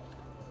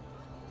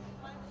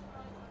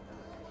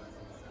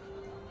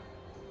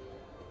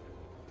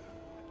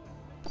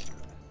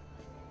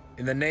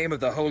 In the name of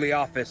the Holy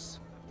Office,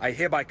 I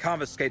hereby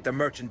confiscate the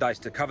merchandise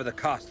to cover the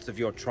costs of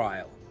your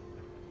trial.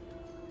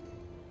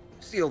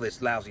 Seal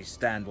this lousy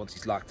stand once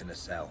he's locked in a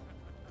cell.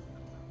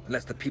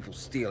 Unless the people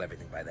steal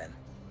everything by then.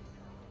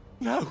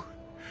 No.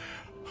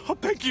 I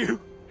beg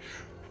you.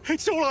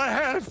 It's all I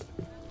have.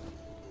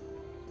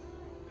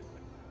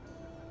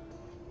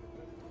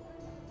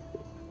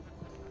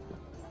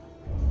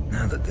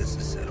 Now that this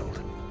is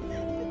settled,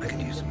 I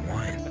could use some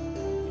wine.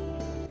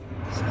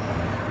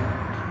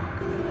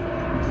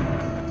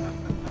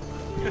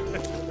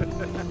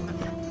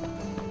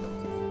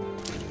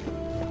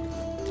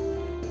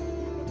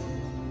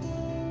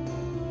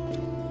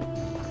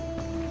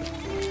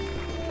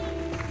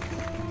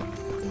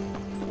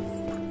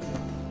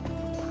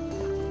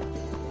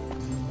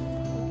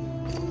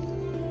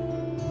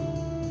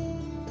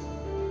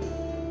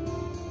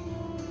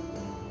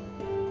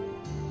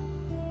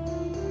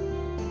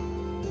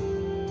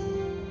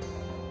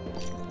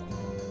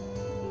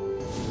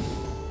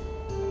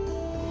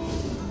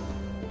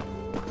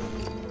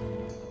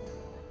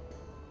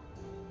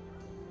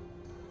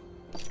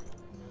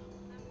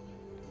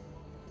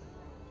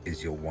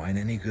 Is your wine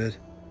any good?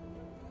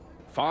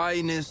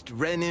 Finest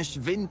Rhenish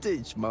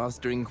vintage,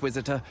 Master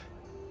Inquisitor.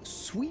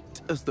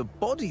 Sweet as the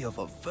body of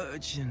a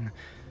virgin,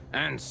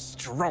 and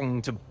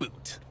strong to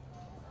boot.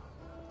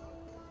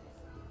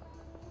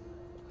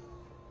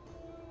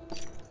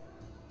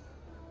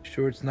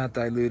 Sure it's not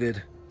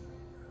diluted?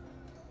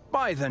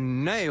 By the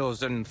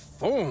nails and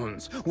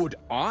thorns, would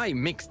I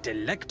mix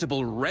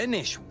delectable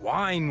Rhenish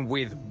wine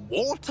with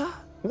water?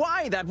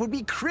 Why, that would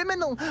be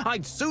criminal.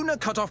 I'd sooner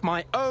cut off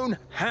my own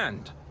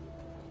hand.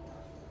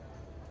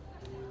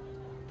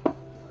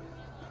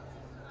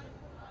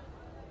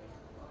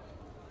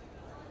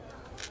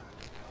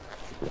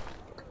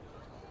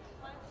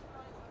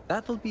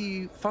 That'll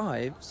be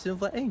 5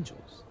 silver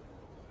angels.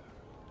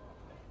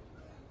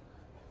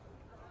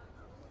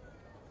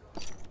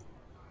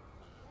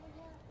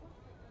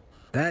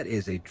 That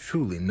is a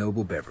truly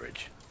noble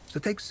beverage. So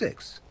take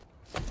 6.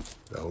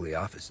 The Holy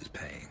Office is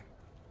paying.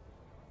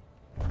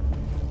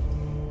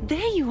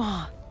 There you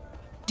are.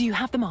 Do you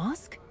have the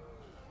mask?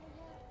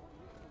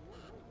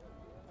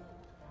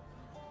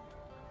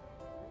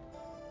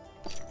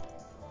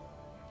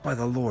 By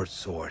the Lord's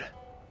sword.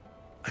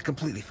 I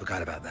completely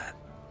forgot about that.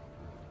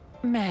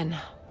 Men,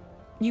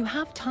 you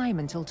have time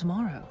until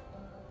tomorrow.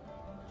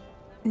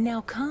 Now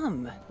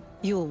come,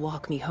 you'll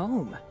walk me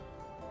home.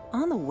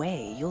 On the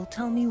way, you'll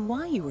tell me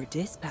why you were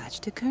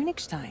dispatched to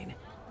Königstein.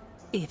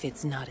 If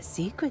it's not a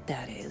secret,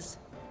 that is.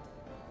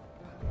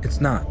 It's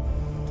not.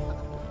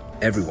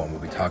 Everyone will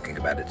be talking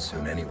about it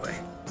soon anyway.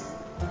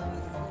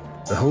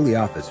 The Holy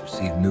Office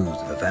received news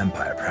of a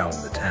vampire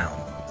prowling the town.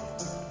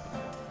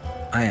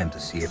 I am to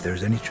see if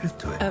there's any truth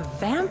to it. A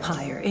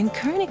vampire in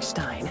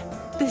Königstein?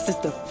 This is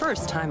the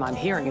first time I'm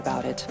hearing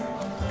about it.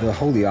 The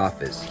Holy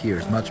Office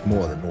hears much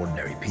more than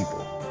ordinary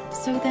people.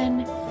 So then,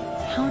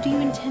 how do you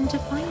intend to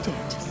find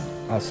it?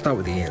 I'll start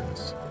with the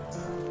inns.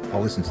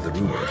 I'll listen to the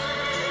rumors,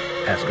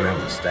 ask around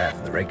the staff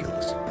and the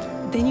regulars.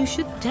 Then you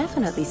should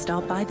definitely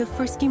stop by the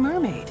Frisky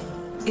Mermaid.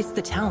 It's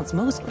the town's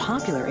most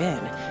popular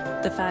inn.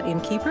 The fat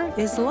innkeeper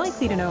is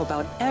likely to know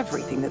about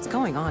everything that's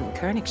going on in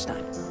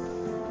Königstein.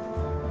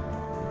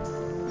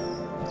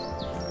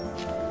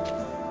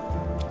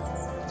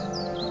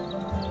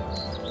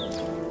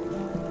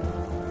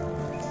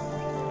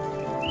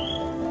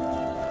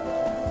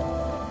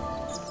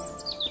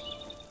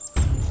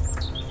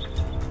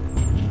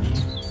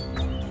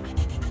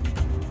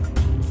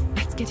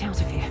 Get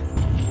out of here.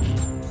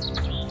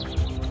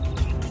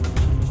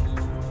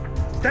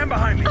 Stand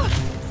behind me!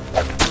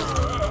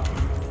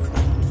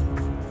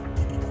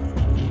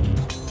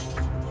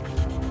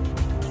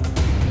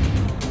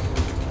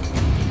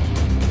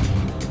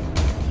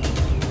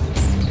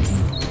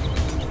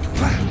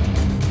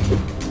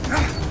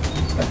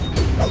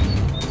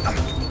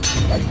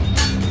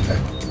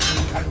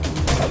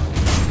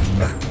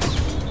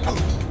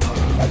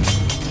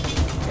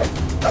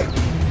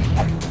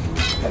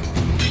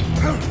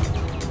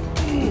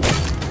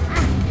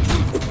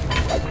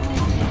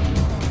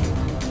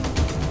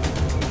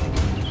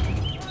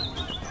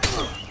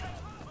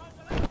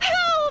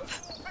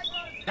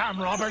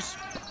 Robbers!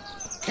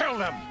 Kill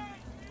them!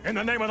 In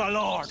the name of the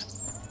Lord!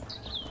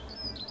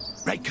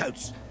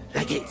 Redcoats,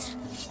 legate!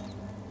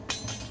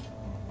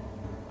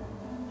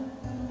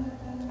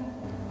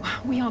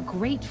 We are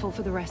grateful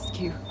for the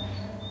rescue.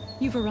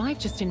 You've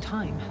arrived just in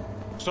time.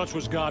 Such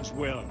was God's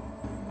will.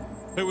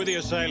 Who were the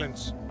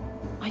assailants?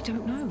 I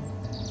don't know.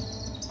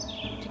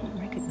 Didn't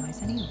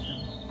recognize any of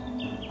them.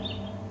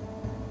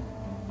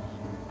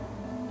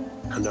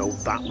 I know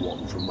that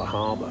one from the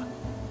harbor.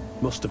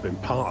 Must have been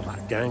part of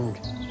that gang.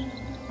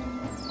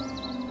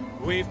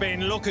 We've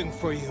been looking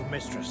for you,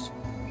 mistress.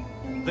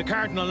 The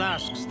Cardinal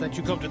asks that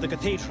you come to the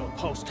cathedral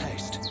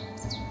post-haste.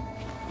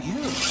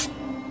 You?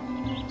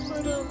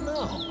 I don't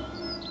know.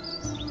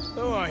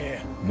 Who are you?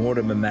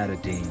 Mordimer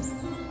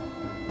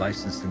Madderdin,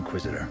 licensed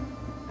Inquisitor,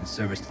 in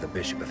service to the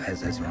Bishop of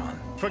Hezron.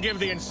 Forgive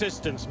the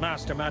insistence,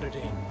 Master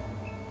Madderdin.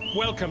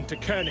 Welcome to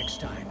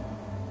Königstein.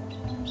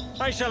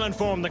 I shall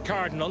inform the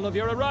Cardinal of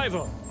your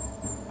arrival.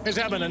 His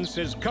Eminence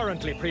is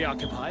currently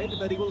preoccupied,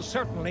 but he will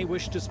certainly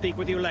wish to speak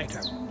with you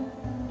later.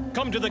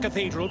 Come to the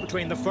cathedral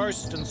between the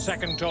first and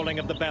second tolling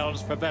of the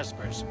bells for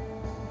Vespers.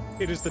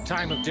 It is the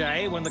time of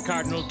day when the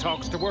Cardinal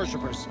talks to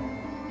worshippers.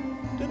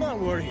 Do not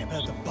worry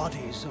about the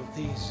bodies of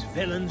these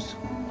villains.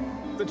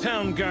 The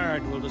town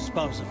guard will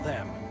dispose of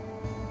them.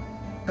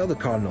 Tell the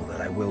Cardinal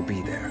that I will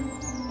be there.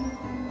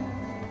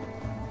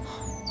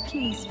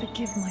 Please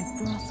forgive my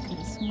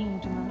brusqueness,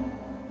 Mortimer.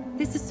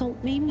 This assault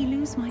made me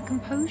lose my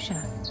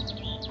composure.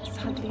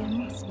 Sadly, I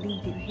must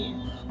leave you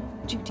here.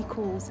 Duty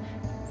calls.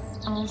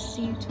 I'll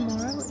see you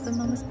tomorrow at the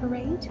Mama's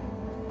Parade.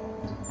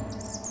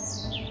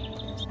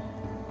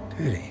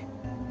 Duty?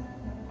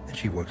 And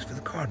she works for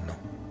the Cardinal.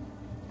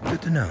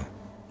 Good to know.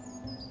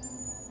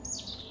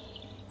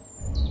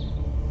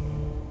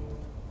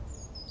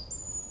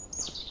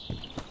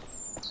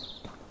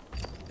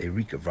 They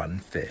reek of rotten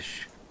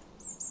fish.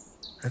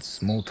 That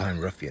small-time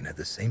ruffian had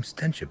the same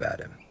stench about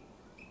him.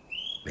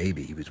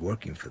 Maybe he was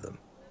working for them.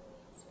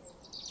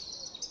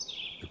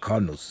 The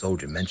Cardinal's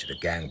soldier mentioned a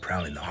gang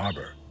prowling the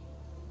harbor.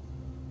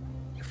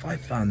 If I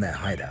found that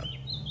hideout,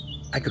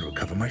 I could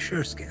recover my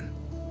sureskin.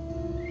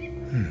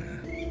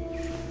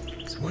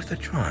 It's worth a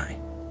try.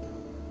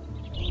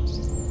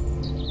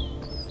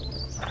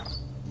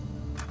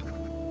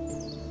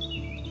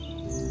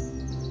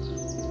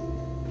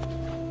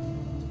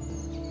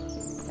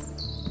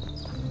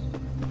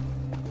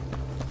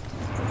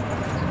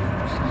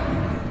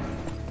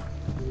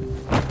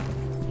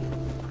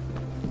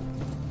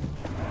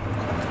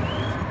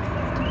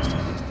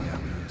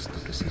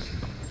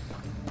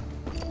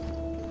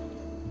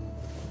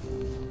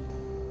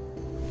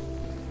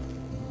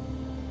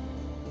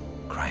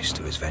 Christ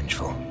who is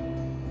vengeful,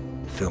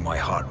 fill my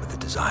heart with the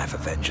desire for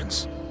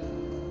vengeance.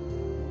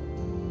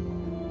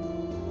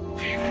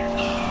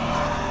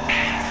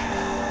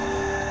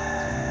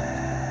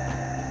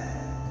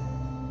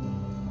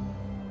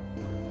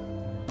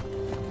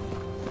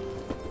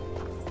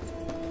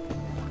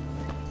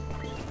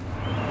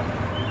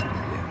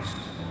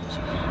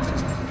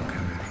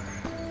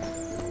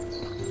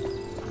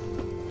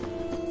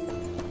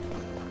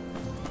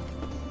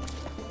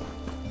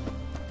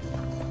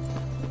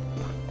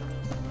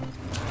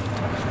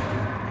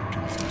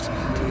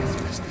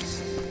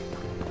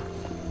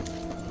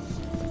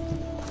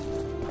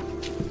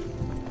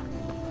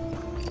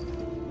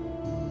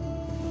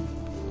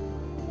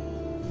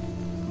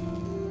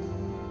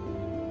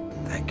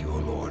 Thank you, O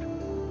Lord,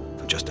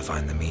 for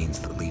justifying the means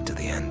that lead to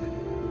the end.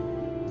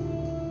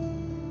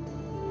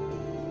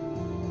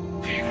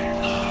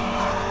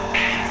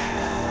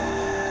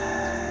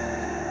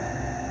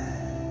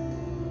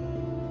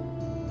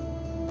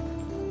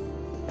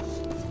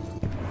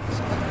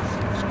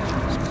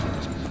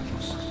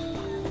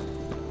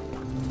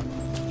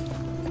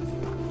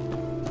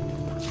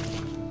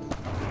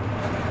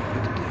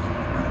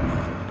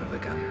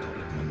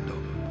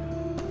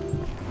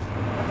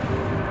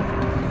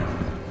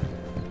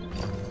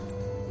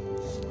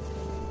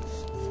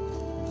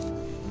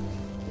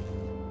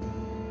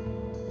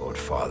 Lord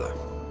Father,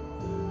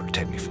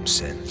 protect me from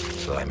sin,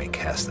 so that I may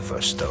cast the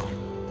first stone.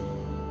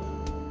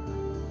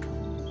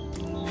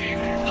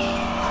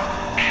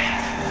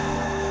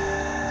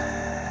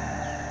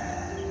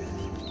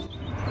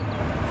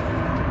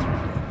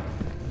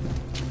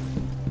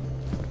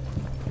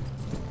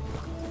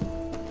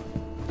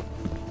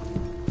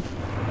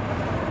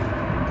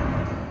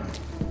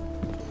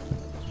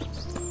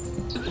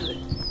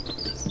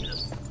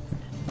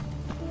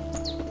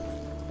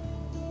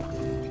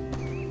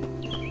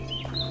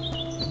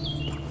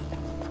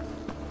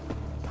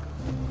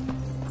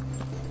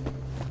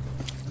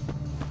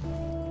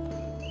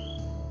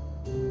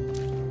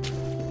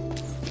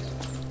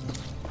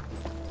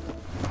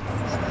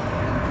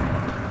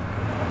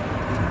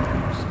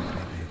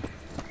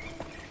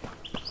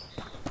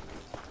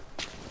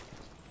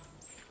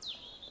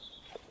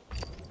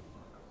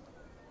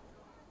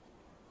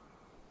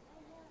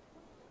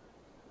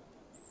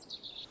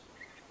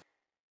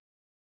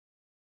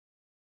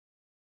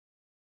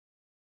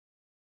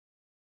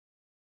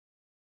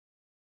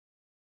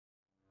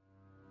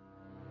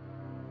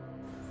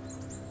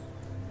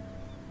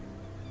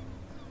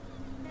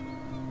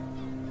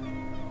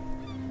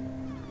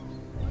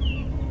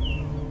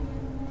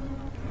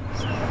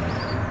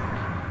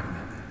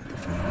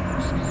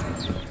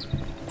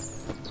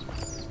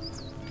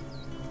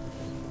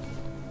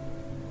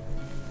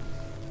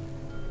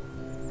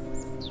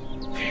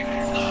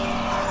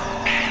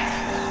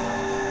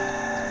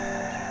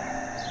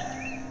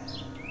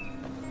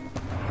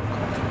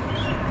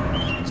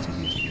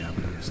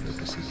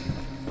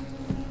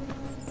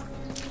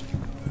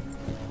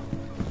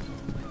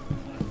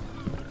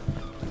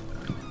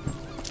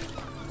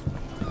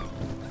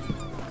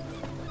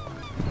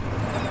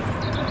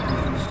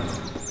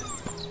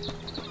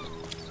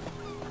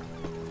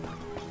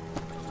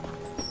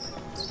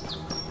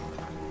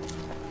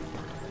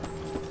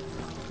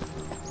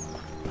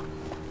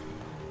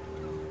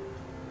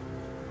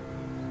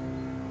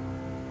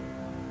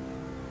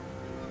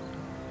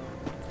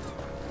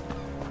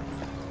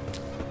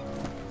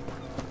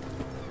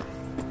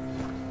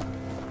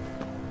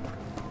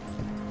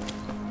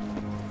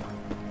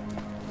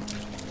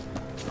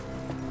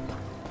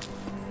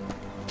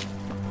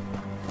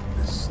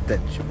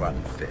 Stench of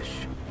rotten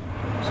fish.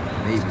 So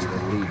maybe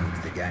they'll lead me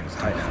to the gang's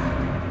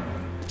hideout.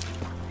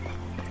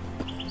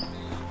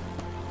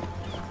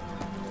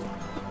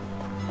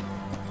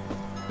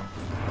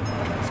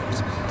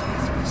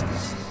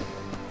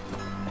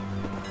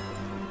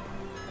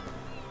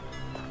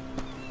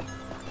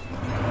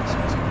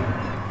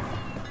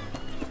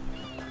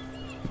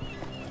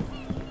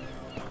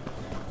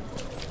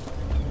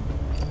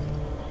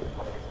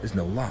 There's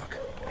no lock.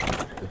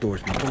 The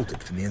door's been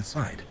bolted from the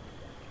inside.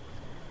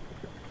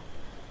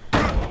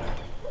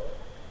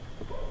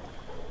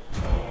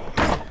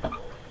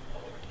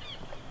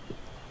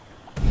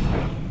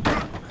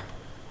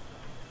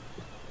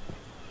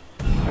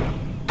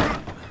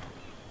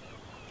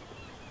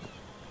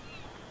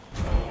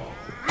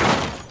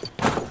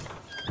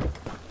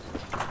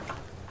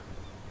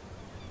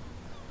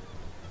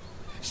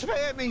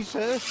 Spare me,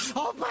 sir.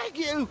 I beg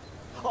you.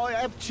 I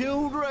have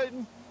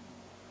children.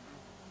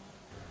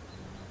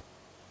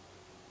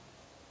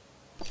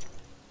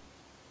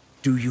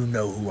 Do you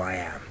know who I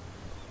am?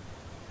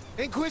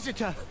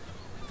 Inquisitor!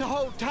 The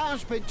whole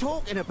town's been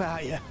talking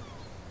about you.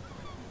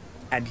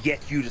 And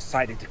yet you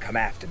decided to come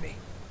after me.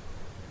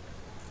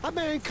 A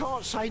man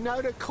can't say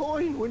no to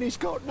coin when he's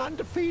got none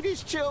to feed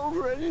his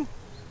children.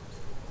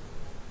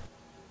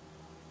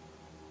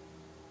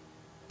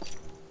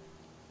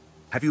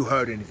 Have you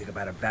heard anything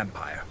about a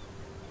vampire?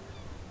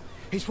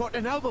 It's what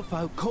the noble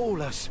folk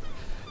call us.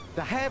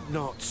 The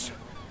have-nots.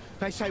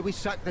 They say we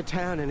suck the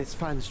town and its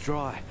funds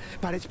dry.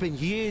 But it's been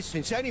years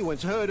since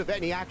anyone's heard of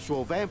any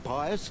actual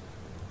vampires.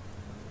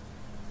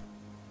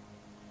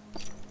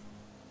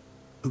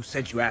 Who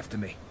sent you after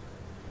me?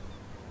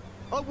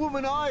 A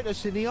woman eyed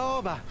us in the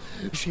harbour.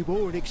 She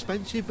wore an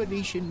expensive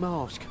Venetian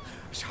mask,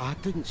 so I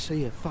didn't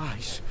see her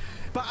face.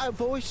 But her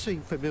voice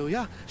seemed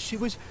familiar. She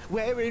was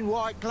wearing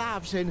white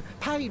gloves and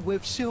paid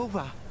with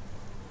silver.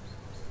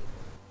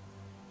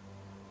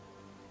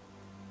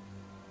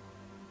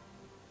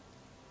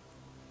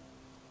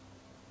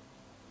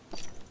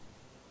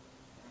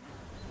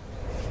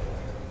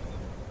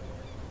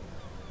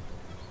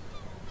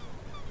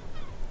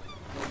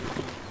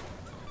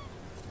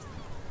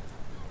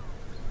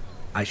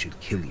 I should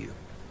kill you,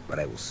 but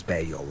I will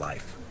spare your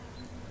life.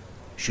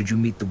 Should you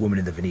meet the woman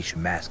in the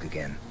Venetian mask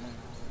again,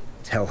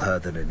 tell her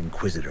that an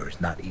Inquisitor is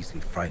not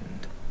easily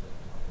frightened.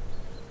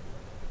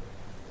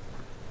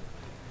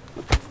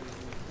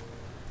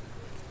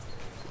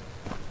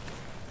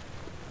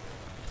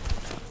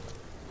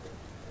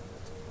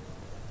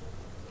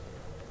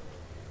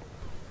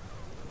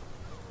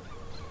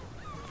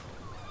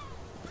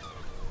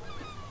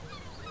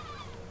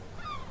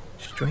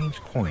 Strange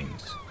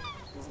coins.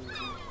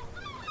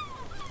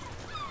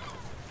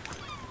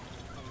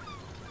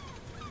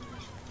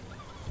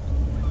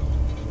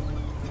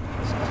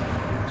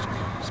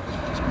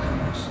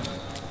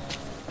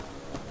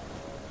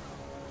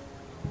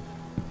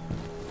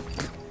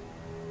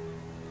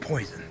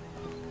 Poison.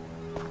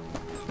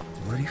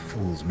 Bloody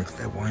fools mix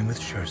their wine with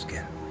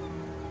sureskin.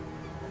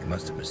 They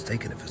must have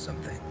mistaken it for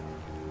something.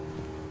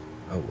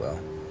 Oh well.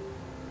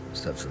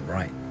 Serves them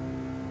right.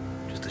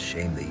 Just a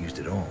shame they used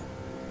it all.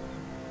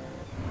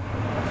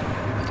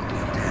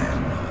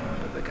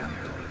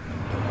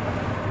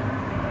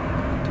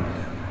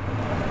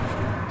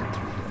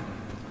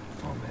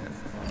 Amen.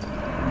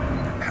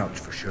 Pouch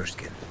for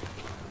sureskin.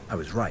 I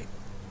was right.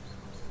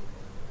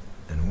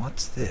 And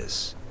what's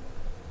this?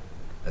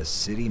 A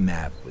city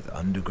map with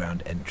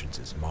underground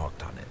entrances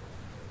marked on it.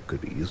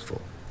 Could be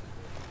useful.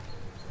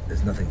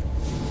 There's nothing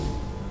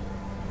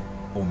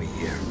for me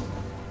here.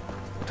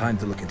 Time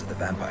to look into the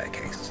vampire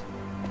case.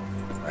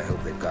 I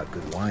hope they've got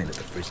good wine at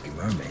the Frisky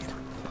Mermaid.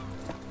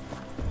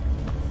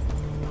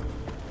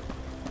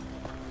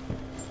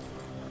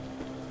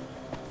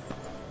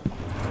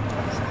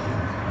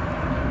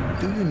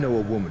 Do you know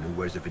a woman who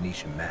wears a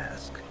Venetian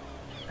mask?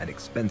 An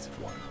expensive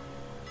one.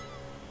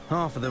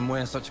 Half of them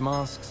wear such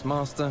masks,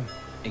 Master.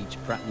 Each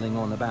prattling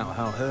on about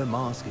how her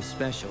mask is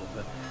special,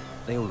 but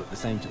they all look the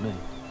same to me.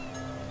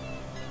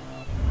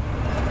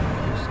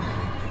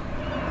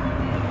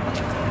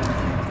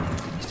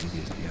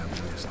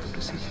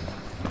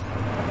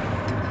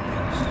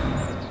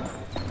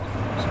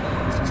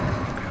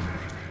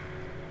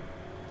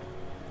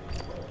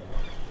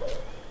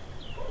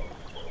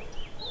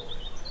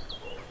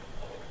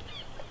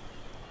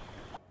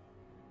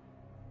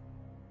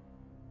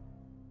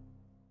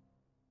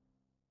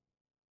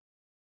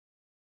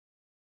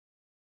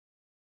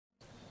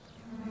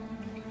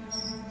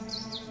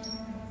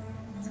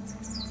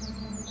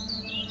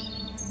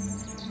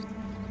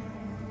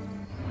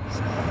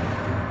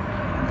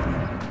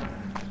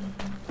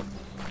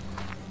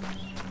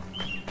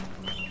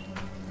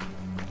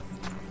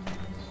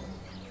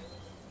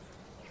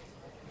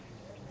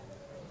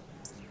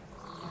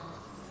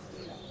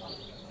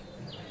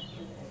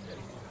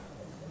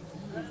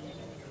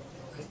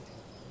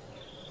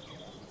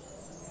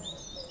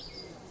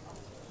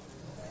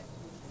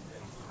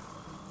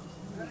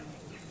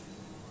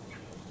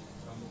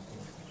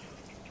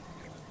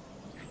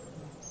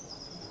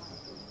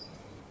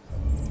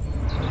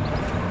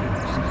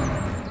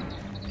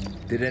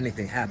 Did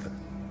anything happen?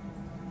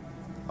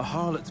 A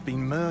harlot's been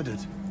murdered.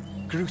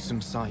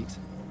 Gruesome sight.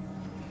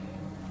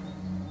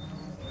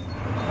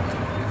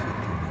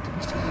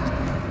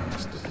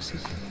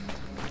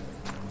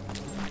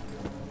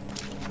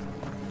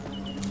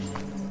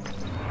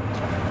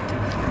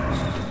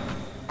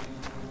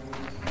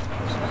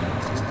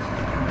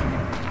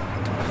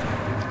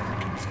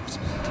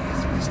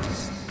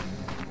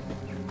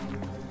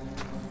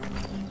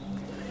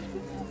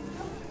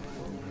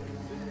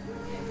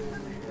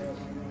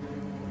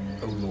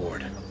 Oh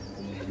Lord,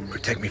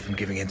 protect me from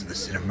giving in to the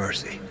sin of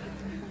mercy.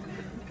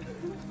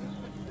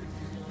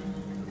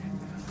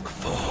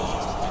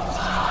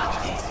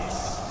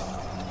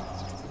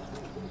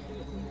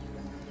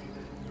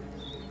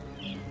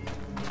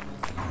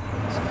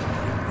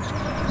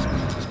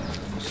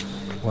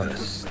 What a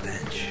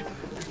stench.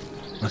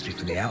 Must be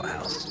from the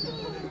outhouse.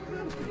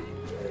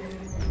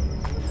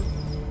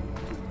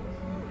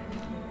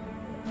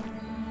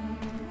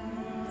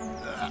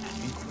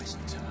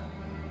 Inquisitor.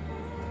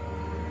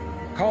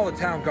 Call the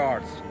town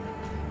guards.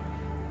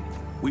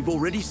 We've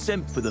already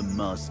sent for them,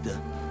 Master.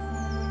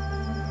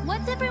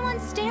 What's everyone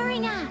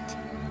staring at?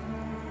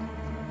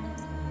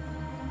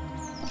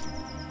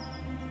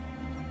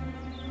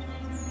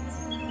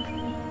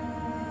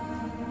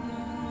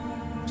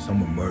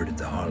 Someone murdered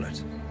the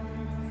harlot.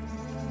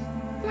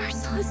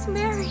 Merciless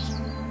Mary.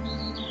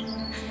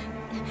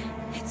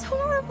 It's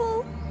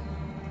horrible.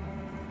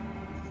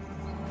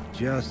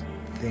 Just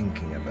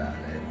thinking about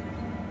it.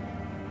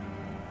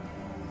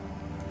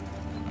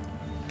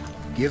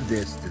 Give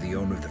this to the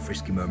owner of the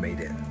Frisky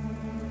Mermaid Inn.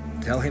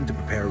 Tell him to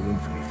prepare a room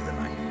for me for the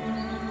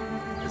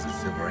night. There's a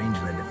silver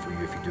angel in it for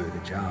you if you do a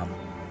good job.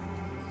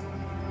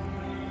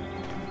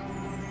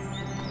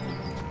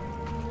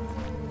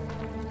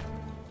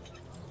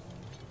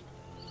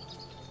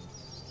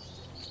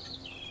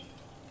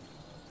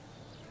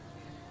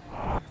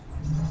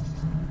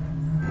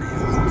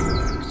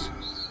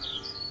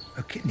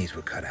 Her kidneys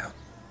were cut out.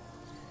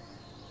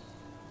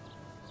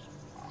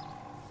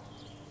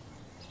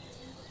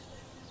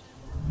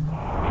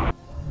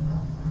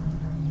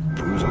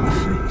 Bruise on the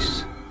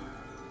face.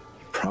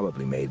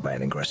 Probably made by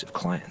an aggressive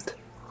client.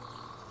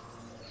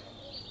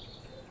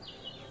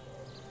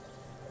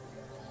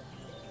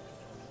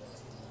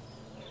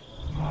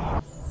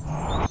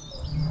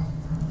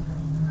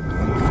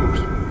 Blunt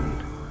force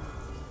wound.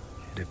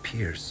 It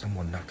appears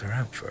someone knocked her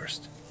out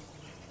first.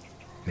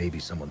 Maybe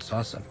someone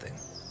saw something.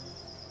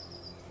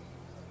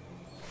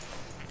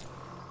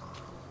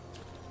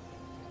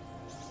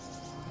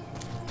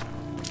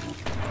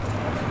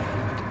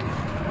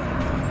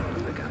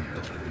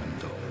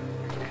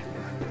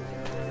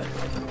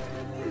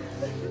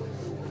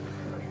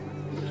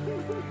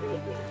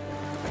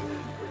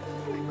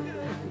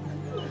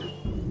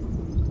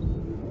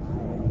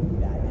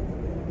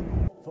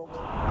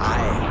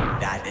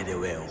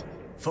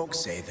 Folks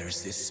say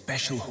there's this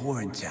special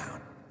whore in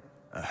town.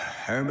 A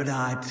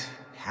hermitite,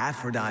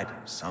 Aphrodite,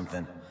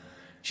 something.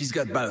 She's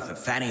got both a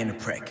fanny and a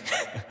prick.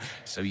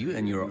 So you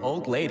and your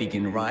old lady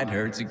can ride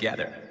her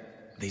together.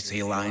 They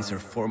say lines are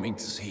forming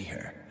to see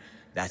her.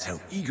 That's how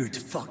eager to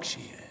fuck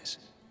she is.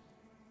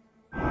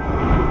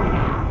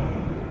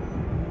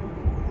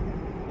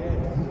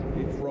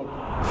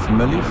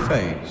 Familiar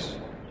face.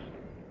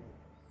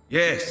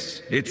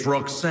 Yes, it's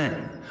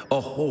Roxanne,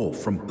 a whore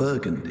from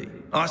Burgundy.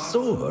 I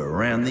saw her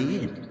around the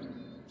inn.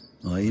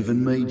 I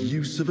even made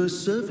use of her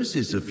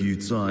services a few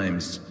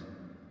times.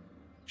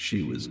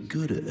 She was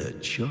good at her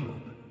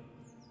job.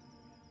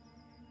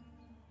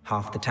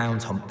 Half the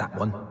town's humped that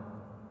one.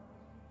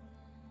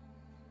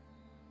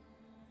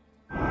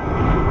 I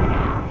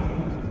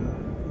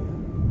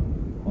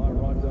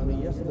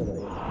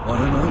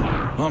don't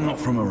know. I'm not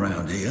from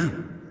around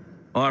here.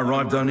 I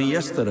arrived only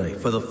yesterday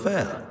for the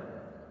fair.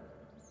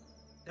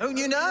 Don't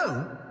you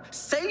know?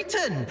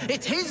 Satan!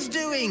 It's his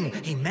doing!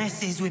 He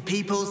messes with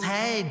people's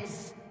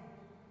heads.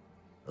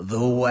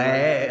 The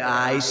way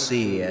I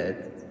see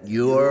it,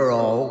 you're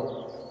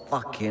all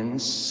fucking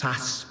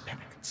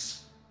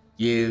suspects.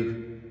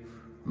 You,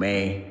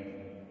 me,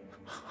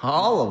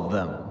 all of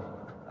them.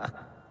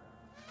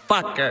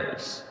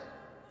 Fuckers.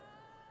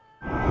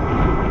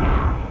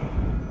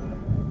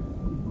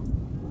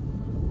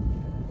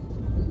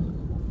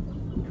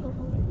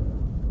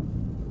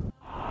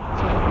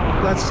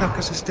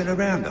 Bloodsuckers are still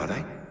around, are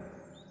they?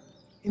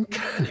 In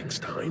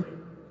Königstein?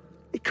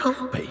 It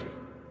can't be.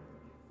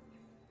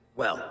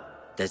 Well,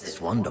 there's this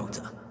one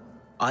doctor.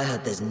 I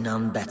heard there's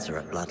none better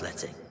at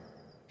bloodletting.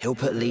 He'll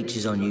put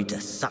leeches on you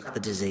to suck the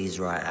disease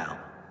right out.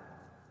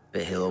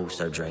 But he'll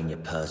also drain your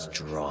purse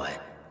dry,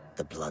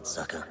 the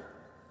bloodsucker.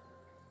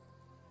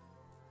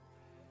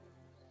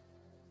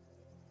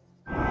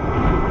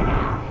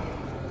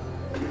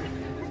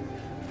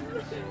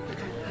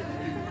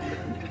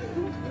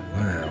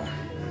 Well,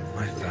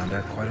 I found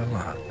out quite a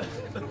lot.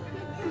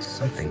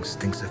 Something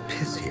stinks of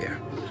piss here.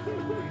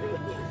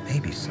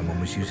 Maybe someone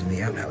was using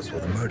the outhouse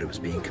while the murder was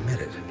being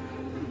committed.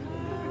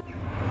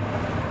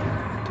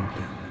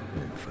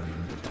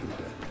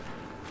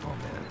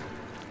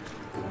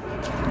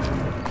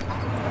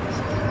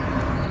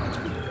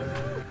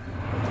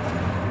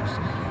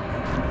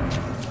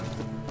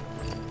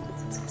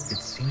 It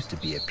seems to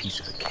be a piece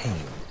of a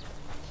cane.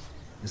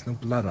 There's no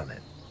blood on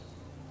it.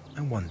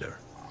 I wonder,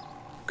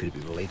 could it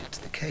be related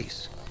to the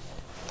case?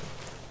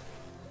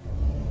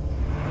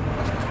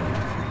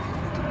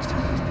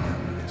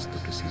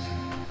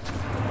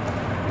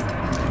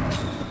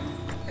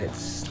 It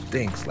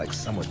stinks like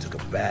someone took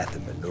a bath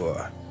in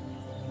manure.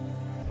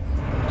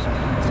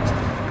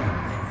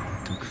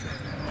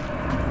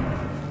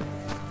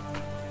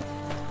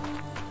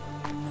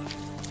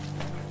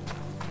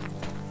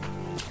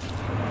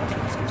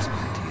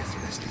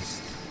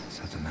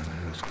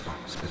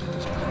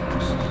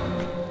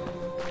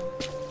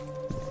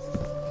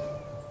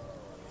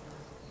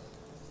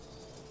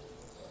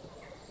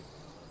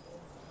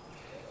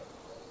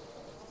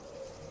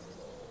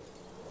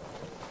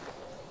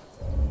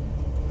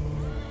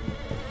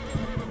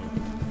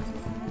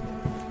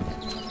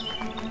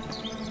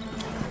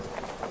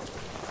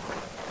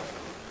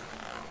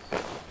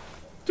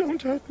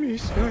 Don't hurt me,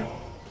 sir.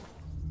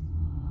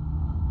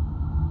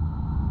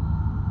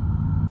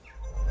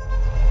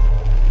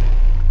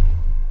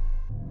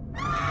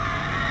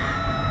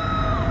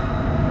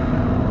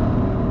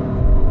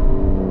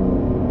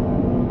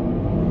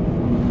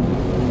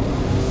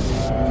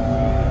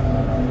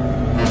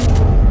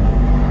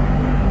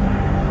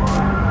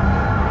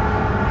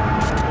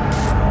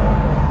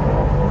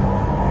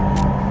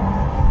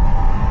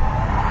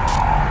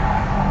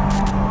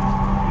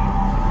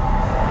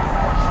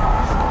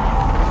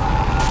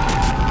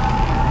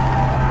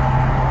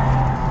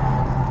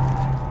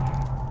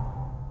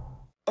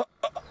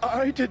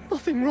 I did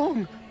nothing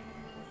wrong.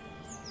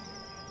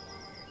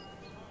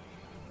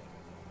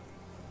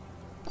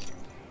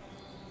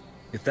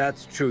 If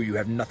that's true, you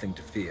have nothing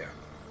to fear.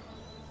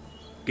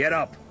 Get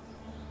up!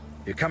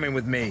 You're coming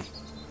with me.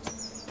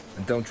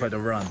 And don't try to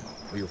run,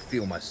 or you'll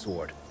feel my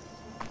sword.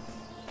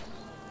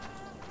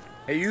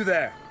 Hey, you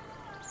there!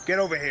 Get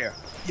over here!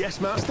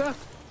 Yes, Master?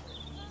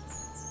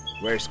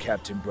 Where's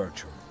Captain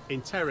Bertram?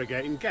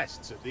 Interrogating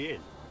guests at the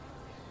inn.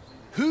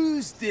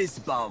 Who's this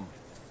bum?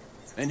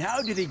 And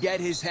how did he get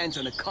his hands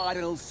on a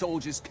cardinal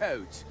soldier's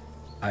coat?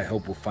 I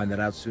hope we'll find that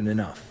out soon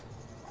enough.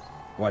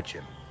 Watch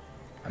him.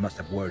 I must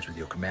have words with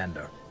your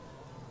commander.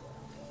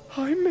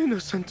 I'm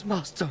innocent,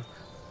 Master.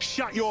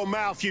 Shut your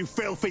mouth, you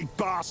filthy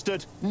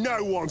bastard!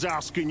 No one's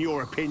asking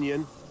your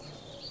opinion.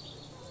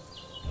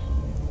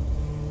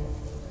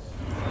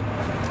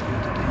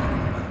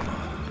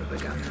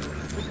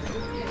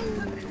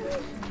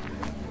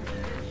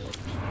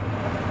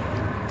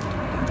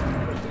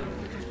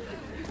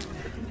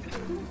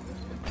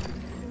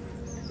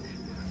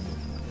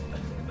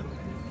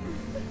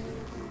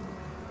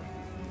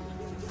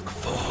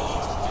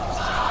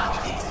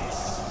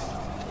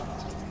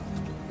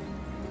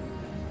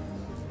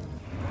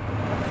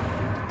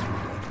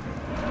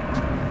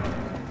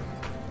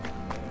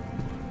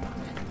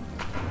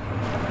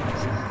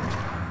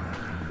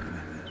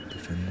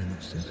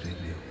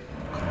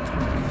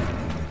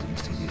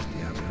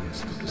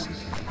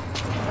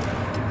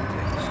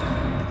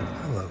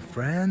 Hello,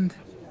 friend.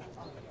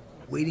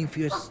 Waiting for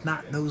your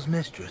snot-nosed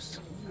mistress.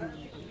 I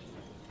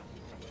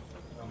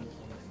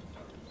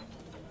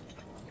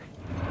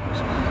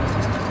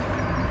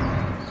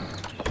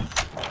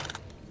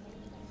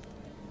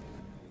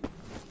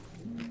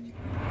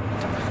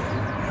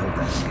hope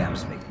that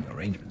scamp's making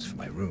arrangements for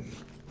my room.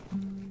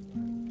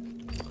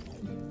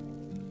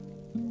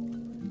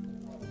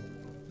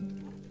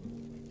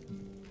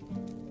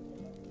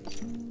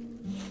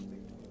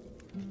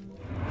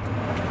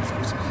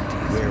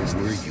 Where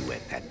were you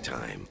at that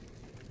time?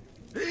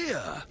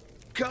 Here,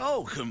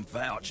 Carl can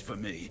vouch for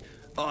me.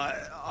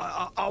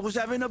 I was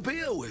having a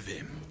beer with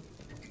him.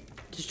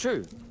 Tis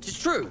true. Tis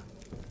true.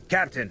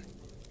 Captain!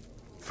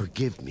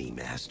 Forgive me,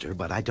 Master,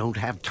 but I don't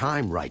have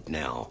time right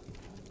now.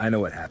 I know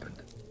what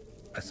happened.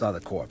 I saw the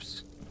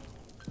corpse.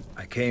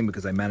 I came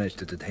because I managed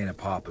to detain a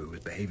pauper who was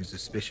behaving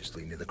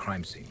suspiciously near the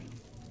crime scene.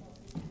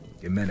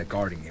 Your men are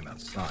guarding him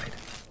outside.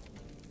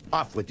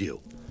 Off with you.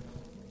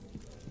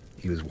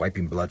 He was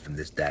wiping blood from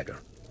this dagger.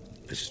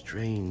 A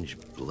strange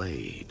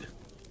blade.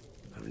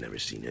 I've never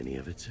seen any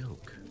of its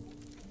ilk.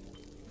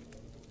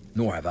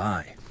 Nor have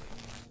I.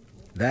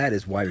 That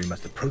is why we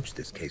must approach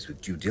this case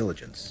with due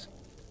diligence.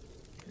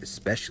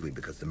 Especially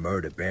because the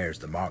murder bears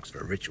the marks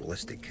of a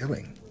ritualistic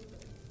killing.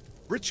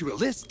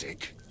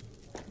 Ritualistic?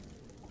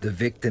 The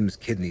victim's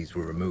kidneys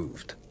were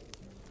removed.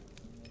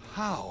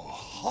 How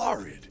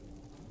horrid.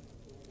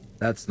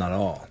 That's not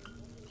all.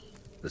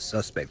 The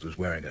suspect was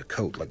wearing a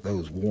coat like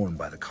those worn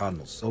by the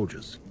Cardinal's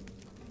soldiers.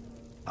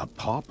 A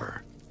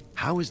pauper?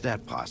 How is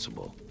that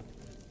possible?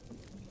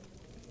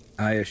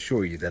 I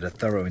assure you that a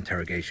thorough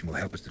interrogation will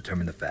help us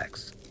determine the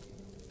facts.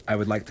 I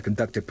would like to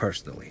conduct it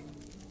personally,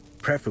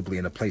 preferably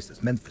in a place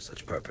that's meant for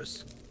such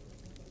purpose.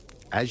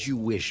 As you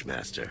wish,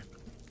 Master.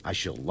 I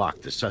shall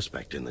lock the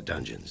suspect in the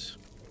dungeons.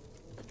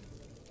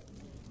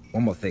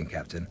 One more thing,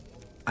 Captain.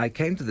 I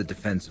came to the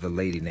defense of a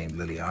lady named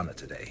Liliana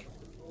today.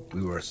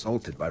 We were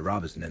assaulted by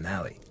robbers in an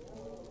alley.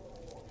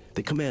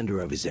 The commander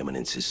of His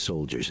Eminence's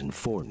soldiers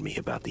informed me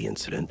about the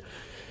incident.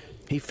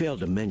 He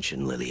failed to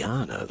mention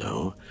Liliana,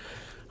 though.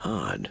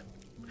 Odd.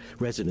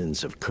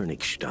 Residents of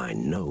Königstein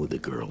know the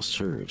girl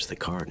serves the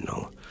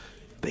Cardinal.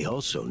 They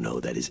also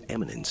know that His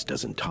Eminence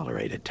doesn't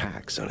tolerate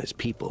attacks on his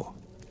people.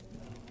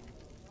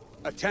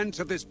 Attend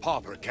to this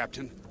pauper,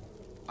 Captain.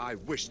 I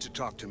wish to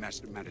talk to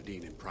Master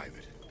Madderdin in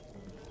private.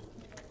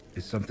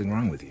 Is something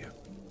wrong with you?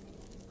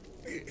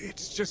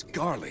 It's just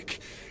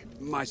garlic.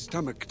 My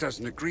stomach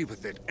doesn't agree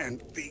with it,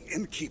 and the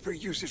innkeeper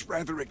uses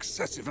rather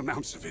excessive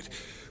amounts of it.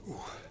 Ooh.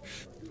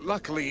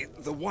 Luckily,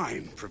 the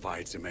wine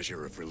provides a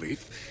measure of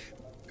relief.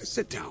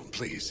 Sit down,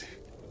 please.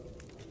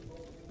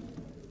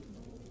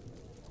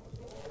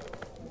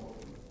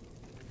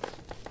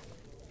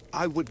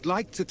 I would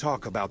like to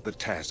talk about the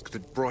task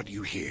that brought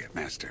you here,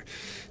 Master.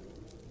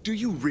 Do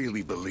you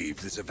really believe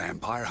there's a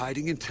vampire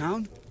hiding in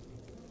town?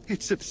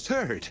 It's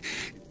absurd.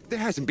 There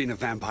hasn't been a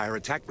vampire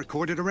attack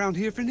recorded around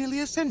here for nearly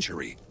a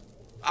century.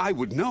 I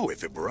would know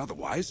if it were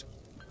otherwise.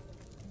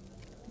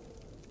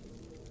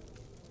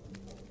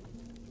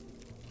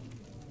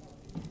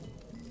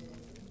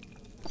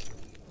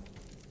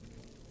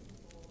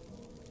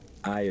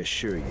 I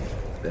assure you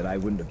that I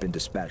wouldn't have been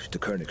dispatched to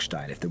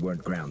Königstein if there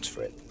weren't grounds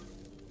for it.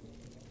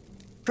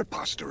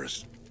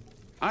 Preposterous.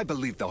 I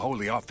believe the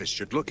Holy Office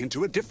should look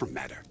into a different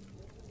matter.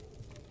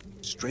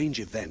 Strange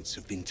events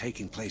have been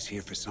taking place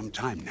here for some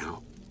time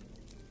now.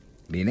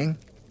 Meaning?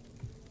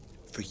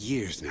 For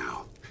years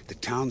now, the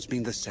town's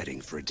been the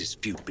setting for a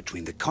dispute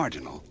between the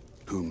Cardinal,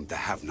 whom the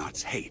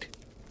have-nots hate,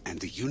 and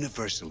the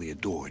universally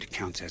adored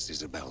Countess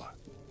Isabella.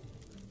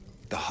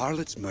 The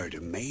harlot's murder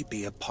may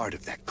be a part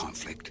of that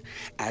conflict,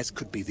 as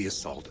could be the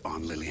assault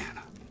on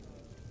Liliana.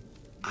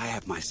 I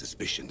have my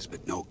suspicions,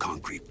 but no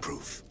concrete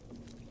proof.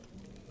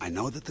 I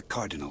know that the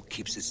Cardinal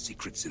keeps his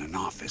secrets in an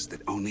office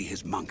that only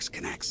his monks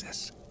can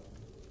access.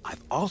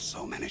 I've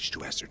also managed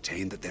to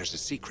ascertain that there's a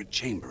secret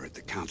chamber at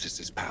the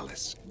Countess's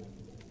palace.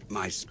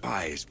 My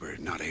spies were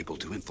not able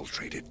to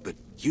infiltrate it, but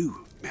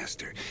you,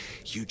 Master,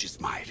 you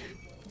just might.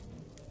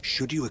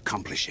 Should you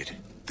accomplish it,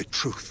 the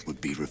truth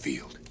would be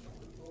revealed.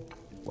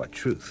 What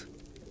truth?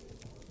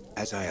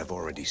 As I have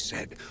already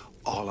said,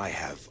 all I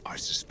have are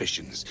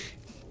suspicions,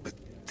 but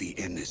the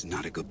inn is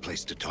not a good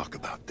place to talk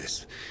about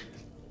this.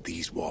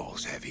 These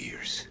walls have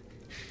ears.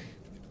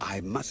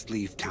 I must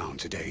leave town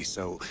today,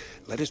 so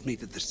let us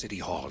meet at the City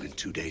Hall in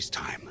 2 days'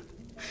 time.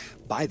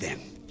 By then,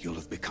 you'll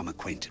have become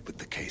acquainted with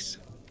the case.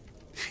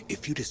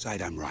 If you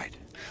decide I'm right,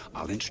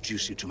 I'll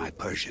introduce you to my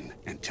Persian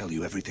and tell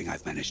you everything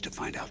I've managed to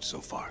find out so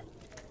far.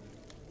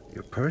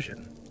 Your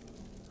Persian?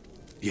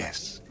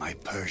 Yes, my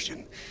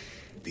Persian.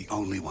 The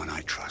only one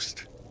I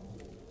trust.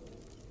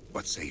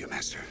 What say you,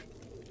 Master?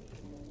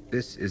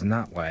 This is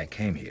not why I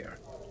came here.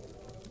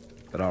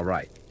 But all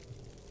right.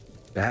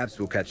 Perhaps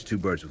we'll catch two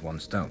birds with one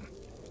stone.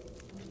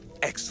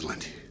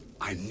 Excellent.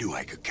 I knew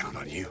I could count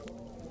on you.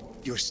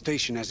 Your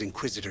station as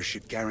Inquisitor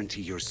should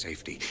guarantee your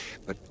safety,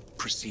 but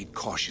proceed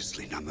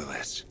cautiously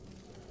nonetheless.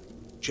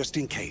 Just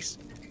in case,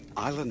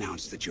 I'll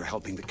announce that you're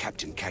helping the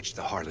captain catch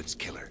the harlot's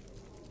killer.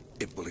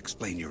 It will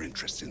explain your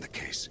interest in the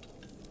case.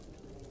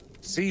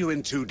 See you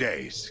in 2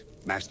 days,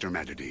 Master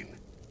Madderdin.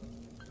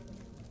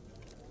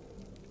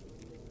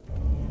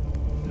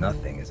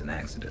 Nothing is an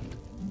accident.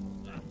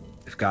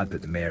 If God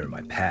put the mayor in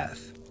my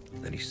path,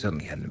 then he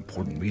certainly had an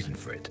important reason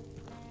for it.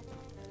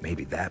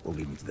 Maybe that will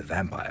lead me to the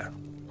vampire.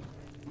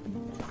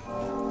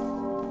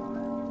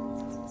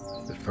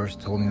 The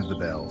first tolling of the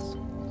bells.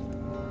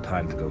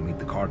 Time to go meet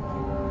the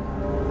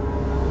Cardinal.